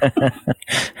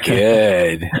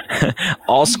 Good.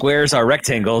 All squares are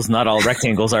rectangles, not all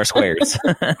rectangles are squares.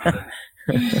 There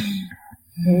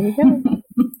you go.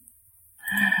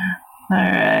 All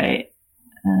right.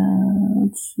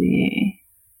 Let's see.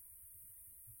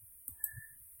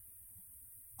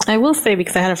 I will say,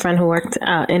 because I had a friend who worked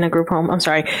in a group home,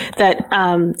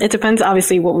 that it depends,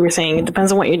 obviously, what we were saying. It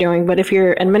depends on what you're doing. But if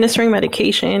you're administering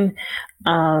medication,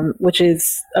 which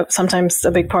is sometimes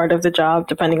a big part of the job,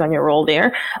 depending on your role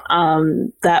there,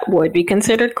 that would be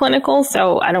considered clinical.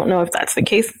 So I don't know if that's the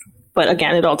case. But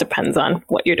again, it all depends on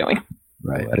what you're doing.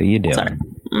 Right. What are you doing?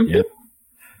 Mm-hmm. Yep.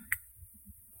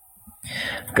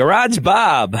 Garage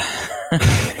Bob.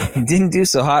 Didn't do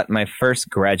so hot in my first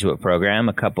graduate program.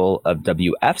 A couple of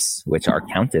WFs, which are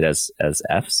counted as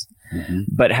Fs.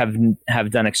 but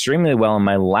have done extremely well in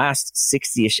my last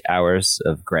 60-ish hours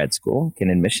of grad school. Can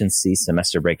admissions see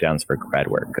semester breakdowns for grad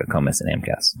work, COMIS and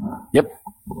AMCAS? Yep.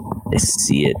 They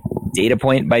see it data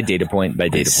point by data point by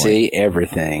data point. See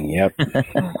everything. Yep.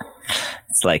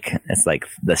 It's like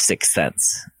the Sixth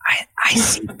Sense. I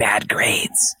see bad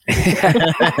grades.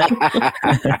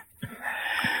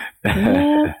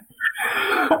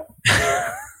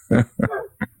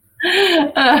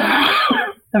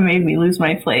 That made me lose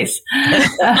my place.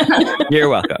 You're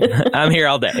welcome. I'm here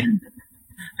all day.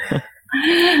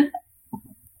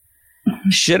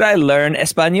 Should I learn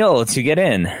Espanol to get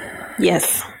in?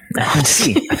 Yes.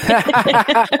 Sí.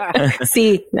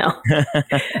 Sí. No.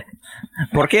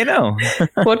 ¿Por qué no?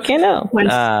 ¿Por qué no?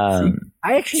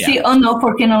 I actually, Sí o no,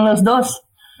 ¿por qué no los dos?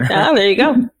 Ah, there you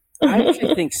go. I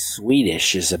actually think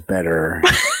Swedish is a better.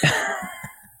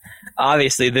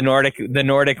 Obviously, the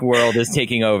Nordic world is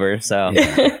taking over. So,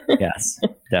 yes,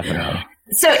 definitely.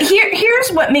 So here's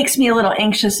what makes me a little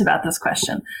anxious about this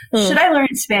question. Should I learn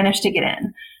Spanish to get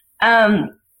in?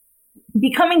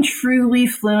 Becoming truly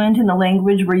fluent in the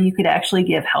language where you could actually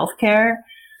give healthcare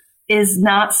is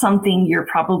not something you're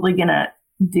probably going to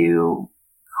do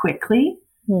quickly.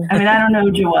 I mean, I don't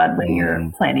know, Jawad, when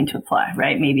you're planning to apply,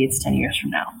 right? Maybe it's 10 years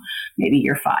from now. Maybe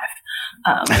you're 5.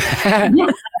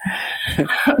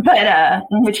 But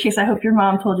in which case, I hope your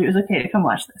mom told you it was okay to come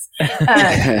watch this.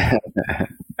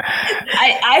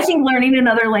 I think learning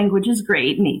another language is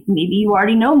great. Maybe you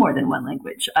already know more than one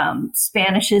language.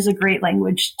 Spanish is a great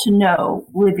language to know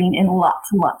living in lots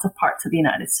and lots of parts of the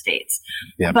United States.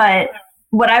 Yep. But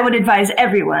what I would advise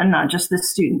everyone, not just the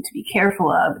student, to be careful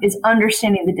of is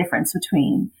understanding the difference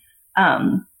between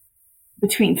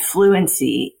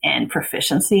fluency and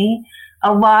proficiency.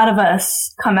 A lot of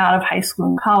us come out of high school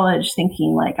and college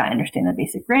thinking like, I understand the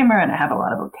basic grammar and I have a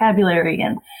lot of vocabulary.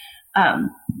 And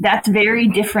that's very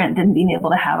different than being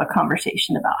able to have a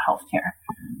conversation about healthcare.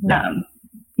 I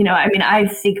mean, I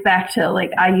think back to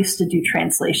like, I used to do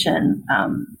translation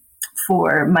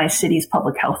for my city's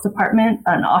public health department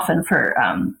and often for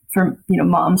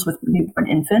moms with newborn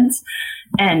infants.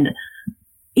 And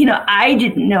I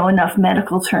didn't know enough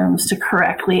medical terms to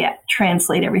correctly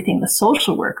translate everything the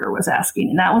social worker was asking.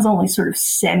 And that was only sort of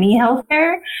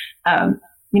semi-healthcare,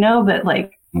 but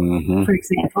like, for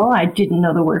example, I didn't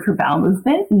know the word for bowel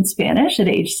movement in Spanish at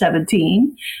age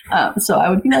 17. So I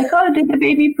would be like, oh, did the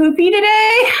baby poopy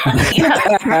today?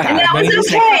 And that was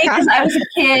okay because I was a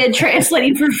kid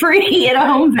translating for free at a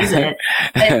home visit.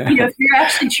 But, if you're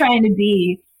actually trying to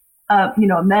be a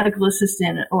medical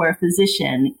assistant or a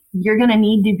physician, you're going to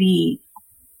need to be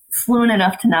fluent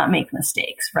enough to not make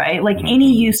mistakes, right? Like any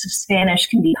use of Spanish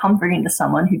can be comforting to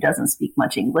someone who doesn't speak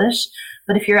much English.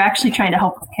 But if you're actually trying to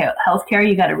help with healthcare,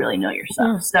 you got to really know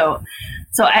yourself. So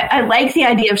I like the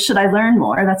idea of, should I learn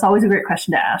more? That's always a great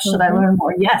question to ask. Should I learn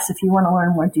more? Yes. If you want to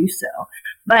learn more, do so.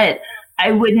 But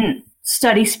I wouldn't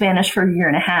study Spanish for a year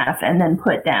and a half and then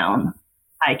put down,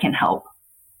 I can help,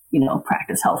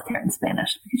 practice healthcare in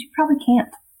Spanish, because you probably can't,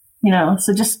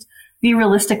 so just be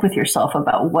realistic with yourself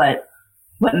about what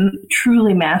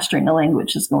truly mastering a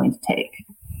language is going to take.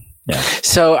 Yeah.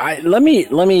 So let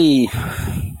me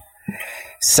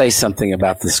say something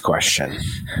about this question.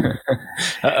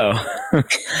 Uh-oh.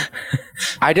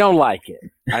 I don't like it.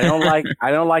 I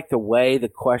don't like the way the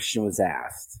question was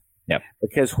asked. Yep.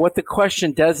 Because what the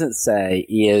question doesn't say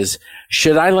is,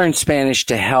 should I learn Spanish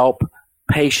to help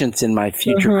patients in my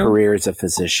future career as a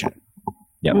physician?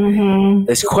 Yep.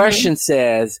 This question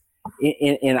says,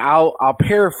 and I'll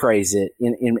paraphrase it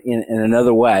in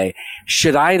another way.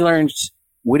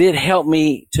 Would it help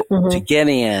me to get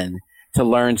in to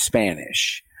learn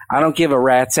Spanish? I don't give a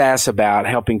rat's ass about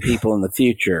helping people in the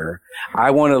future.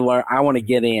 I want to learn. I want to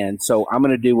get in, so I'm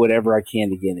going to do whatever I can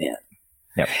to get in.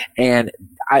 Yep. And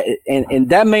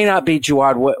that may not be,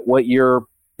 Jawad, what your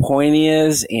point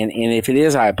is, and if it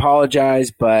is, I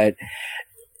apologize. But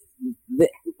the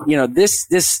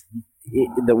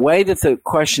way that the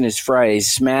question is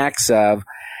phrased smacks of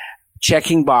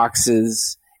checking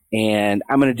boxes. And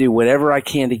I'm going to do whatever I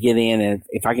can to get in. And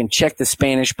if I can check the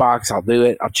Spanish box, I'll do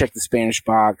it. I'll check the Spanish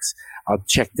box. I'll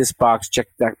check this box, check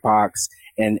that box,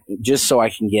 and just so I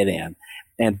can get in.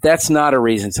 And that's not a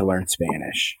reason to learn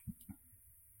Spanish.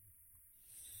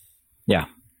 Yeah.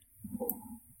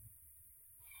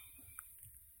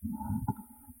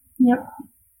 Yep.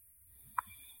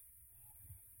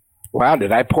 Wow,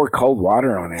 did I pour cold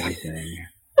water on anything?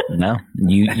 No,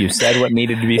 you said what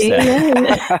needed to be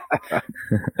said.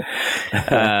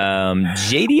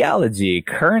 JDology.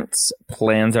 Current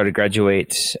plans are to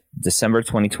graduate December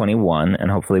 2021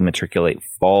 and hopefully matriculate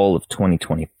fall of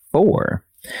 2024.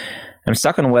 I'm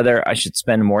stuck on whether I should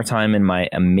spend more time in my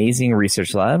amazing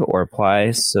research lab or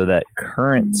apply so that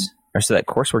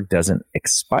coursework doesn't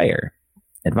expire.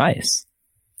 Advice.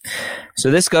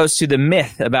 So this goes to the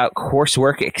myth about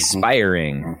coursework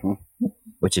expiring,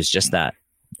 which is just that.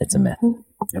 It's a myth.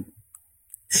 Yep.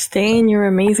 Stay in your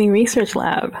amazing research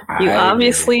lab. You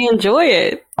obviously enjoy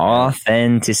it.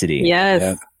 Authenticity.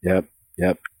 Yes. Yep.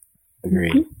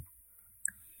 Agreed.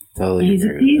 Totally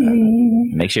agree with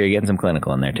that. Make sure you're getting some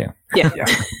clinical in there too. Yeah.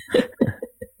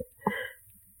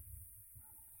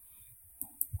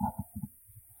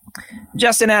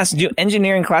 Justin asks, do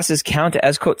engineering classes count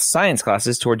as, quote, science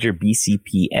classes towards your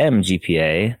BCPM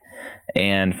GPA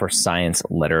and for science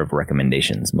letter of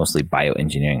recommendations, mostly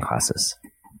bioengineering classes?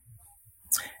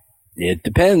 It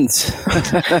depends.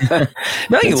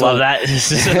 No, you love that. This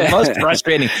is the most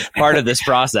frustrating part of this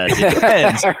process. It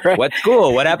depends. Right. What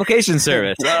school? What application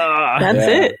service?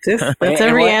 That's it. That's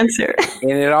every answer.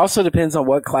 And it also depends on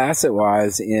what class it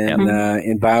was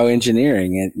in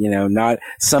bioengineering. And not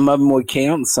some of them would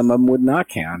count, and some of them would not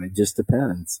count. It just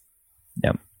depends.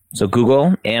 Yep. So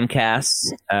Google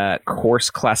AMCAS course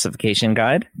classification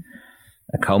guide.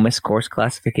 A COMIS course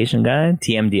classification guide.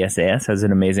 TMDSAS has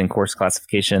an amazing course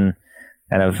classification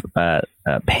kind of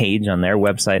page on their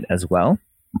website as well.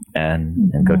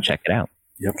 And go check it out.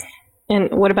 Yep.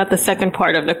 And what about the second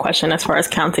part of the question as far as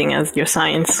counting as your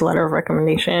science letter of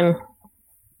recommendation?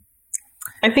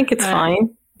 I think it's fine.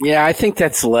 Yeah, I think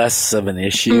that's less of an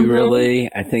issue, really.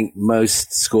 I think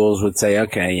most schools would say,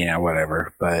 okay, yeah,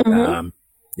 whatever. But,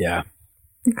 yeah.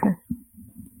 Okay.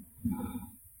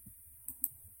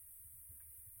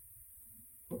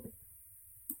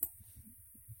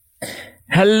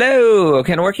 Hello.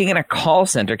 Can working in a call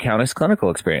center count as clinical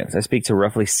experience? I speak to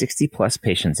roughly 60 plus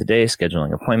patients a day,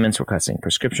 scheduling appointments, requesting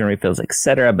prescription refills,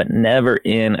 etc., but never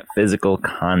in physical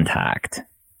contact.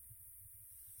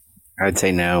 I'd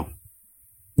say no.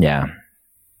 Yeah.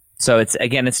 So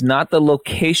it's not the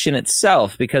location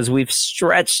itself, because we've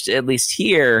stretched, at least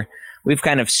here, we've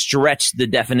kind of stretched the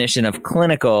definition of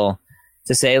clinical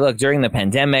to say, look, during the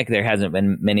pandemic, there hasn't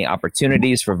been many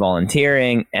opportunities for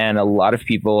volunteering, and a lot of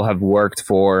people have worked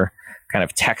for kind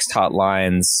of text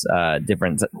hotlines,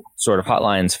 different sort of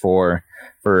hotlines for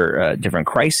different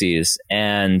crises.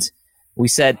 And we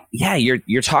said, yeah,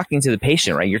 you're talking to the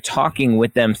patient, right? You're talking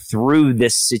with them through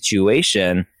this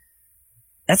situation.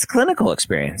 That's clinical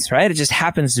experience, right? It just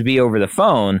happens to be over the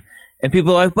phone. And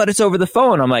people are like, but it's over the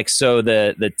phone. I'm like, so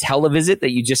the televisit that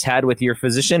you just had with your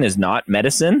physician is not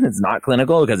medicine. It's not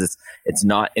clinical because it's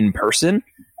not in person.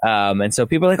 And so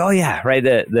people are like, oh yeah, right.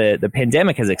 The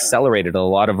pandemic has accelerated a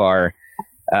lot of our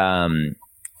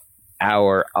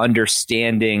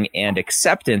understanding and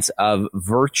acceptance of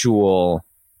virtual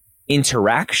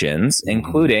interactions,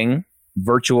 including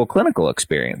virtual clinical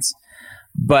experience.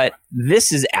 But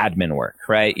this is admin work,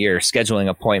 right? You're scheduling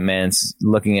appointments,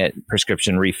 looking at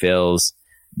prescription refills.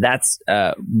 That's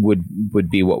would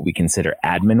be what we consider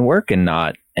admin work and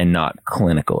not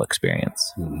clinical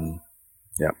experience. Mm-hmm.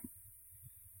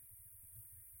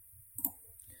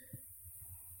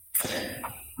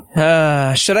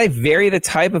 Yep. Should I vary the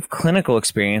type of clinical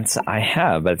experience I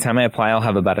have? By the time I apply, I'll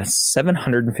have about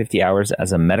 750 hours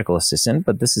as a medical assistant,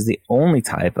 but this is the only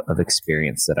type of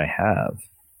experience that I have.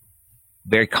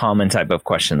 Very common type of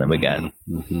question that we get.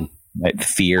 Mm-hmm. Right?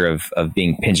 Fear of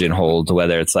being pigeonholed,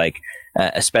 whether it's like,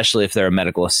 especially if they're a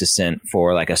medical assistant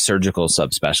for like a surgical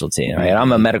subspecialty. Right?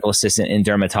 I'm a medical assistant in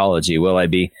dermatology. Will I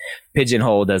be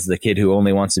pigeonholed as the kid who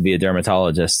only wants to be a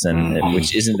dermatologist? And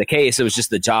which isn't the case. It was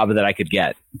just the job that I could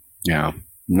get. Yeah.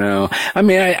 No, I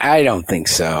mean, I don't think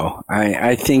so.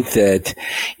 I think that,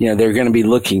 they're going to be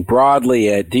looking broadly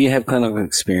at, do you have clinical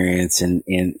experience? And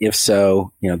if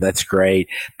so, that's great.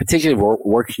 Particularly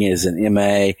working as an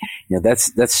MA,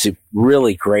 that's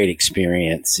really great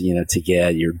experience, to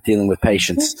get. You're dealing with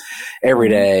patients every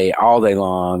day, all day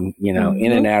long, in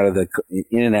and out of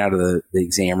the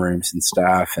exam rooms and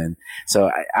stuff. And so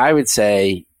I would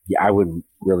say I wouldn't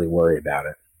really worry about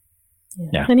it.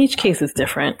 Yeah. And each case is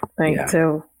different, right? Yeah.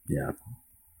 So, yeah.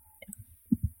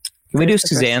 Can we do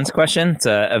Suzanne's question? It's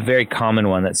a very common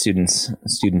one that students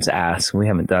ask. We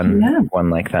haven't done one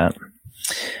like that.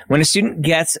 When a student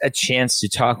gets a chance to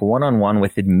talk one-on-one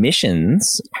with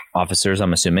admissions officers,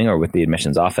 I'm assuming, or with the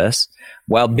admissions office,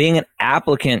 while being an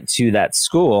applicant to that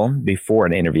school before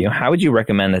an interview, how would you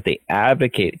recommend that they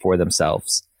advocate for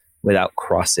themselves without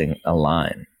crossing a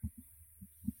line?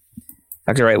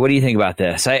 Dr. Wright, what do you think about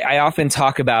this? I often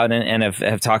talk about and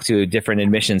have talked to different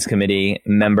admissions committee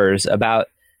members about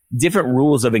different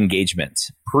rules of engagement,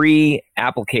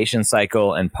 pre-application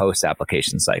cycle and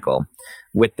post-application cycle,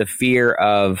 with the fear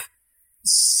of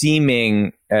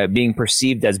seeming being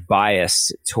perceived as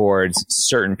biased towards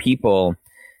certain people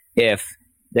if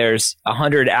there's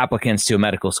 100 applicants to a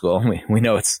medical school. We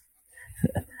know it's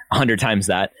 100 times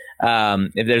that.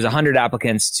 If there's 100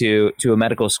 applicants to a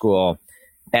medical school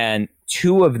and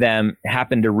 2 of them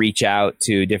happen to reach out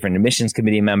to different admissions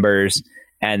committee members,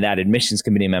 and that admissions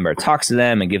committee member talks to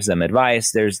them and gives them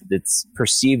advice, it's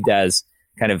perceived as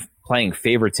kind of playing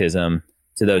favoritism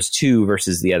to those 2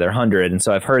 versus the other 100. And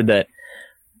so I've heard that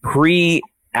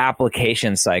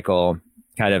pre-application cycle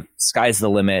kind of sky's the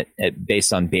limit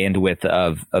based on bandwidth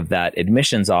of that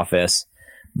admissions office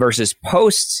versus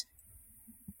post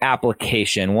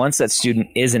application. Once that student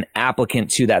is an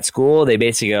applicant to that school, they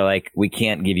basically are like, we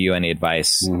can't give you any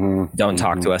advice. Don't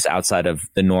talk to us outside of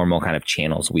the normal kind of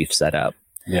channels we've set up.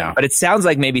 Yeah. But it sounds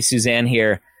like maybe Suzanne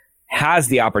here has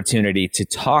the opportunity to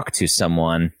talk to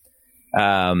someone.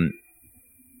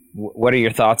 What are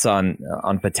your thoughts on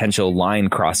potential line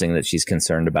crossing that she's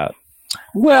concerned about?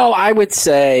 Well, I would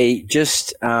say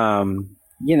just,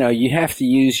 you have to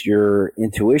use your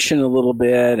intuition a little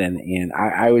bit. And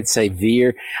I would say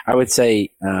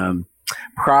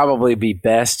probably be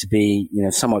best to be,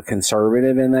 somewhat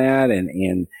conservative in that.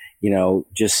 And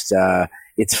just,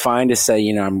 it's fine to say,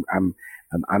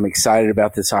 I'm excited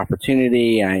about this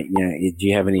opportunity. Do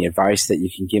you have any advice that you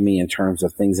can give me in terms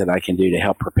of things that I can do to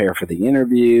help prepare for the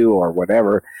interview or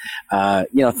whatever?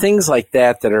 Things like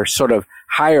that are sort of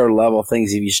higher level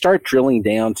things. If you start drilling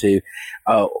down to,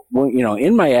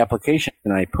 in my application,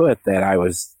 I put that I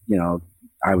was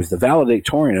the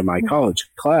valedictorian of my college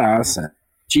class, and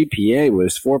GPA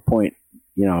was 4 point,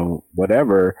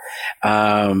 whatever.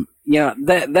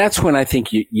 That's when I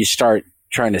think you start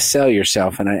trying to sell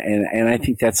yourself, and I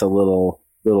think that's a little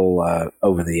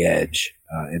over the edge,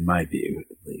 in my view,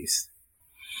 at least.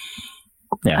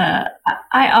 Yeah.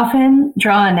 I often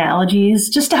draw analogies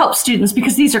just to help students,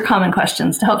 because these are common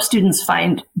questions, to help students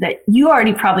find that you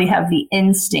already probably have the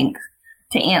instinct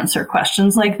to answer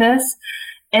questions like this,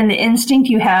 and the instinct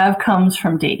you have comes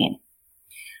from dating.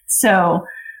 So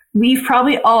we've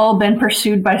probably all been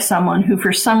pursued by someone who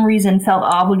for some reason felt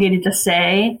obligated to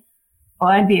say, oh,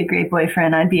 I'd be a great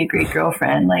boyfriend. I'd be a great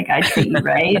girlfriend. Like, I'd treat you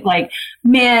right. Like,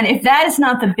 man, if that is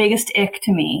not the biggest ick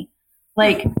to me,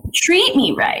 like, treat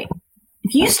me right.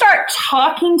 If you start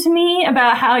talking to me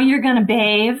about how you're going to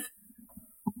behave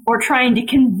or trying to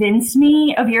convince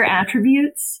me of your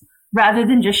attributes rather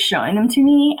than just showing them to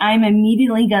me, I'm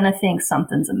immediately going to think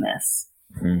something's amiss.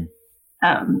 And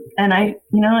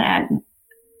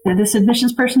this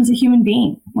admissions person's a human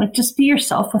being. Like, just be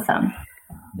yourself with them.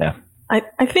 Yeah.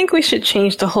 I think we should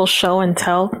change the whole show and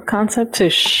tell concept to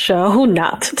show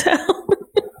not to tell.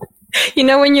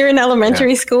 When you're in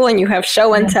elementary school and you have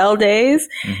show and tell days,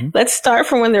 let's start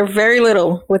from when they're very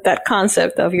little with that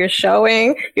concept of you're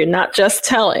showing, you're not just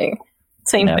telling.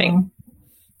 Same thing.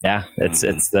 Yeah, it's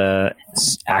the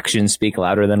actions speak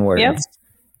louder than words. Yep.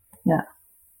 Yeah.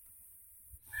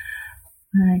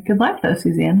 All right. Good luck, though,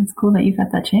 Suzanne. It's cool that you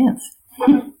got that chance.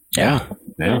 Yeah.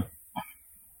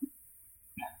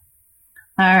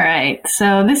 All right.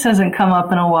 So this hasn't come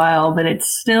up in a while, but it's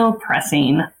still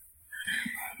pressing.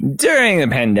 During the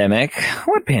pandemic,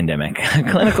 what pandemic?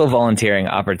 Clinical volunteering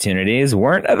opportunities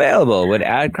weren't available. Would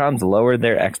AdComs lower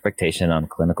their expectation on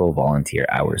clinical volunteer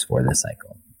hours for this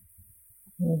cycle?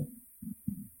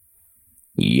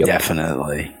 Yep.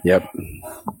 Definitely. Yep.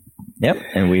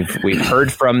 And we've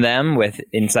heard from them with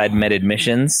Inside Med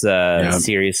Admissions,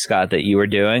 series, Scott, that you were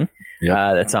doing.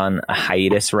 That's on a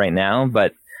hiatus right now,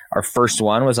 but our first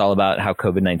one was all about how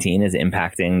COVID-19 is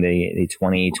impacting the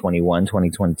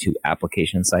 2021-2022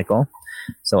 application cycle.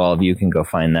 So all of you can go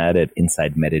find that at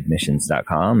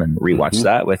insidemedadmissions.com and rewatch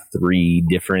that with 3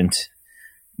 different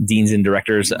deans and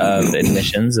directors of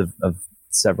admissions of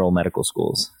several medical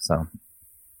schools. So,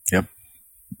 yep.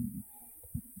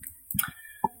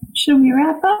 Should we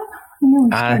wrap up?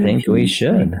 I think we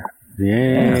should.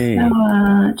 Yay.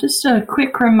 So, just a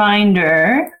quick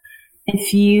reminder.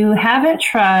 If you haven't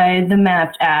tried the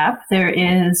Mapped app, there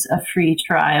is a free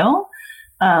trial.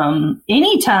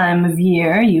 Any time of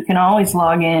year, you can always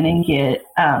log in and get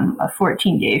a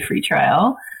 14-day free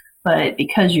trial. But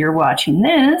because you're watching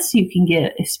this, you can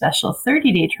get a special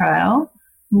 30-day trial.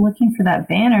 I'm looking for that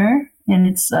banner, and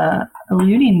it's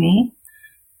eluding me.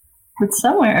 It's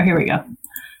somewhere. Oh, here we go.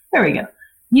 There we go.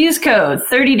 Use code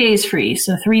 30 days free,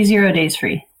 so 30 days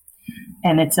free.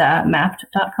 And it's at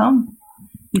mapped.com.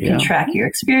 You can track your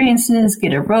experiences,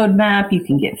 get a roadmap. You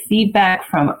can get feedback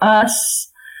from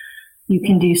us. You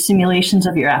can do simulations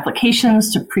of your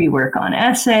applications to pre-work on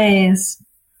essays.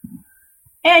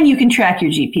 And you can track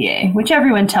your GPA, which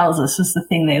everyone tells us is the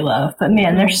thing they love. But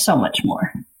man, there's so much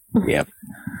more. Yep,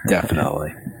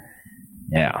 definitely.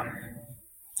 Yeah.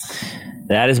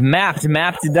 That is Mapped,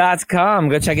 mapped.com.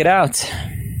 Go check it out.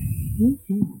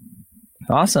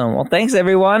 Awesome. Well, thanks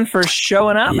everyone for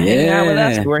showing up and hanging out with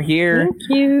us. We're here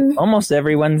almost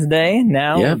every Wednesday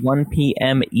now, 1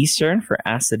 p.m. Eastern for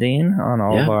Acidine on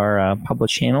all of our public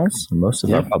channels, most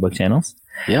of our public channels.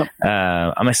 Yep.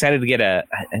 I'm excited to get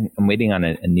I'm waiting on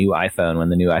a new iPhone. When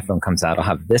the new iPhone comes out, I'll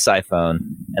have this iPhone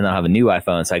and I'll have a new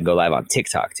iPhone so I can go live on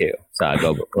TikTok too. So I'll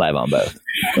go live on both.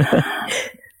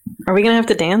 Are we going to have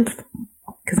to dance?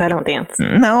 Because I don't dance.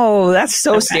 No, that's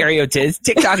so stereotypical.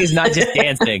 TikTok is not just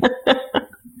dancing.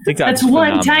 That's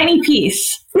one tiny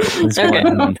piece. Okay.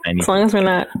 As long as we're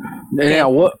not.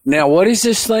 Now what is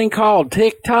this thing called?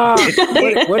 TikTok?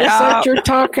 what is that you're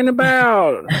talking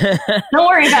about? Don't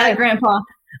worry about it, Grandpa.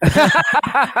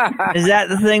 Is that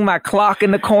the thing my clock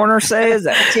in the corner says?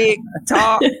 Tick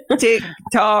tock, tick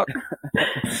tock.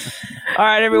 All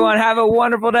right, everyone, have a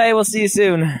wonderful day. We'll see you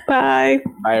soon. Bye.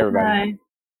 Bye, everybody. Bye.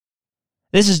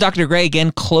 This is Dr. Gray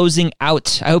again, closing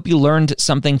out. I hope you learned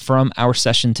something from our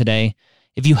session today.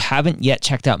 If you haven't yet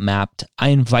checked out Mapped, I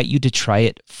invite you to try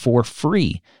it for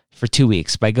free for 2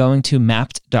 weeks by going to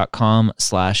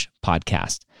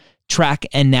mapped.com/podcast. Track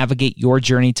and navigate your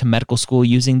journey to medical school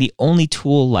using the only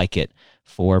tool like it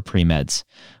for pre-meds.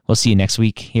 We'll see you next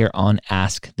week here on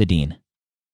Ask the Dean.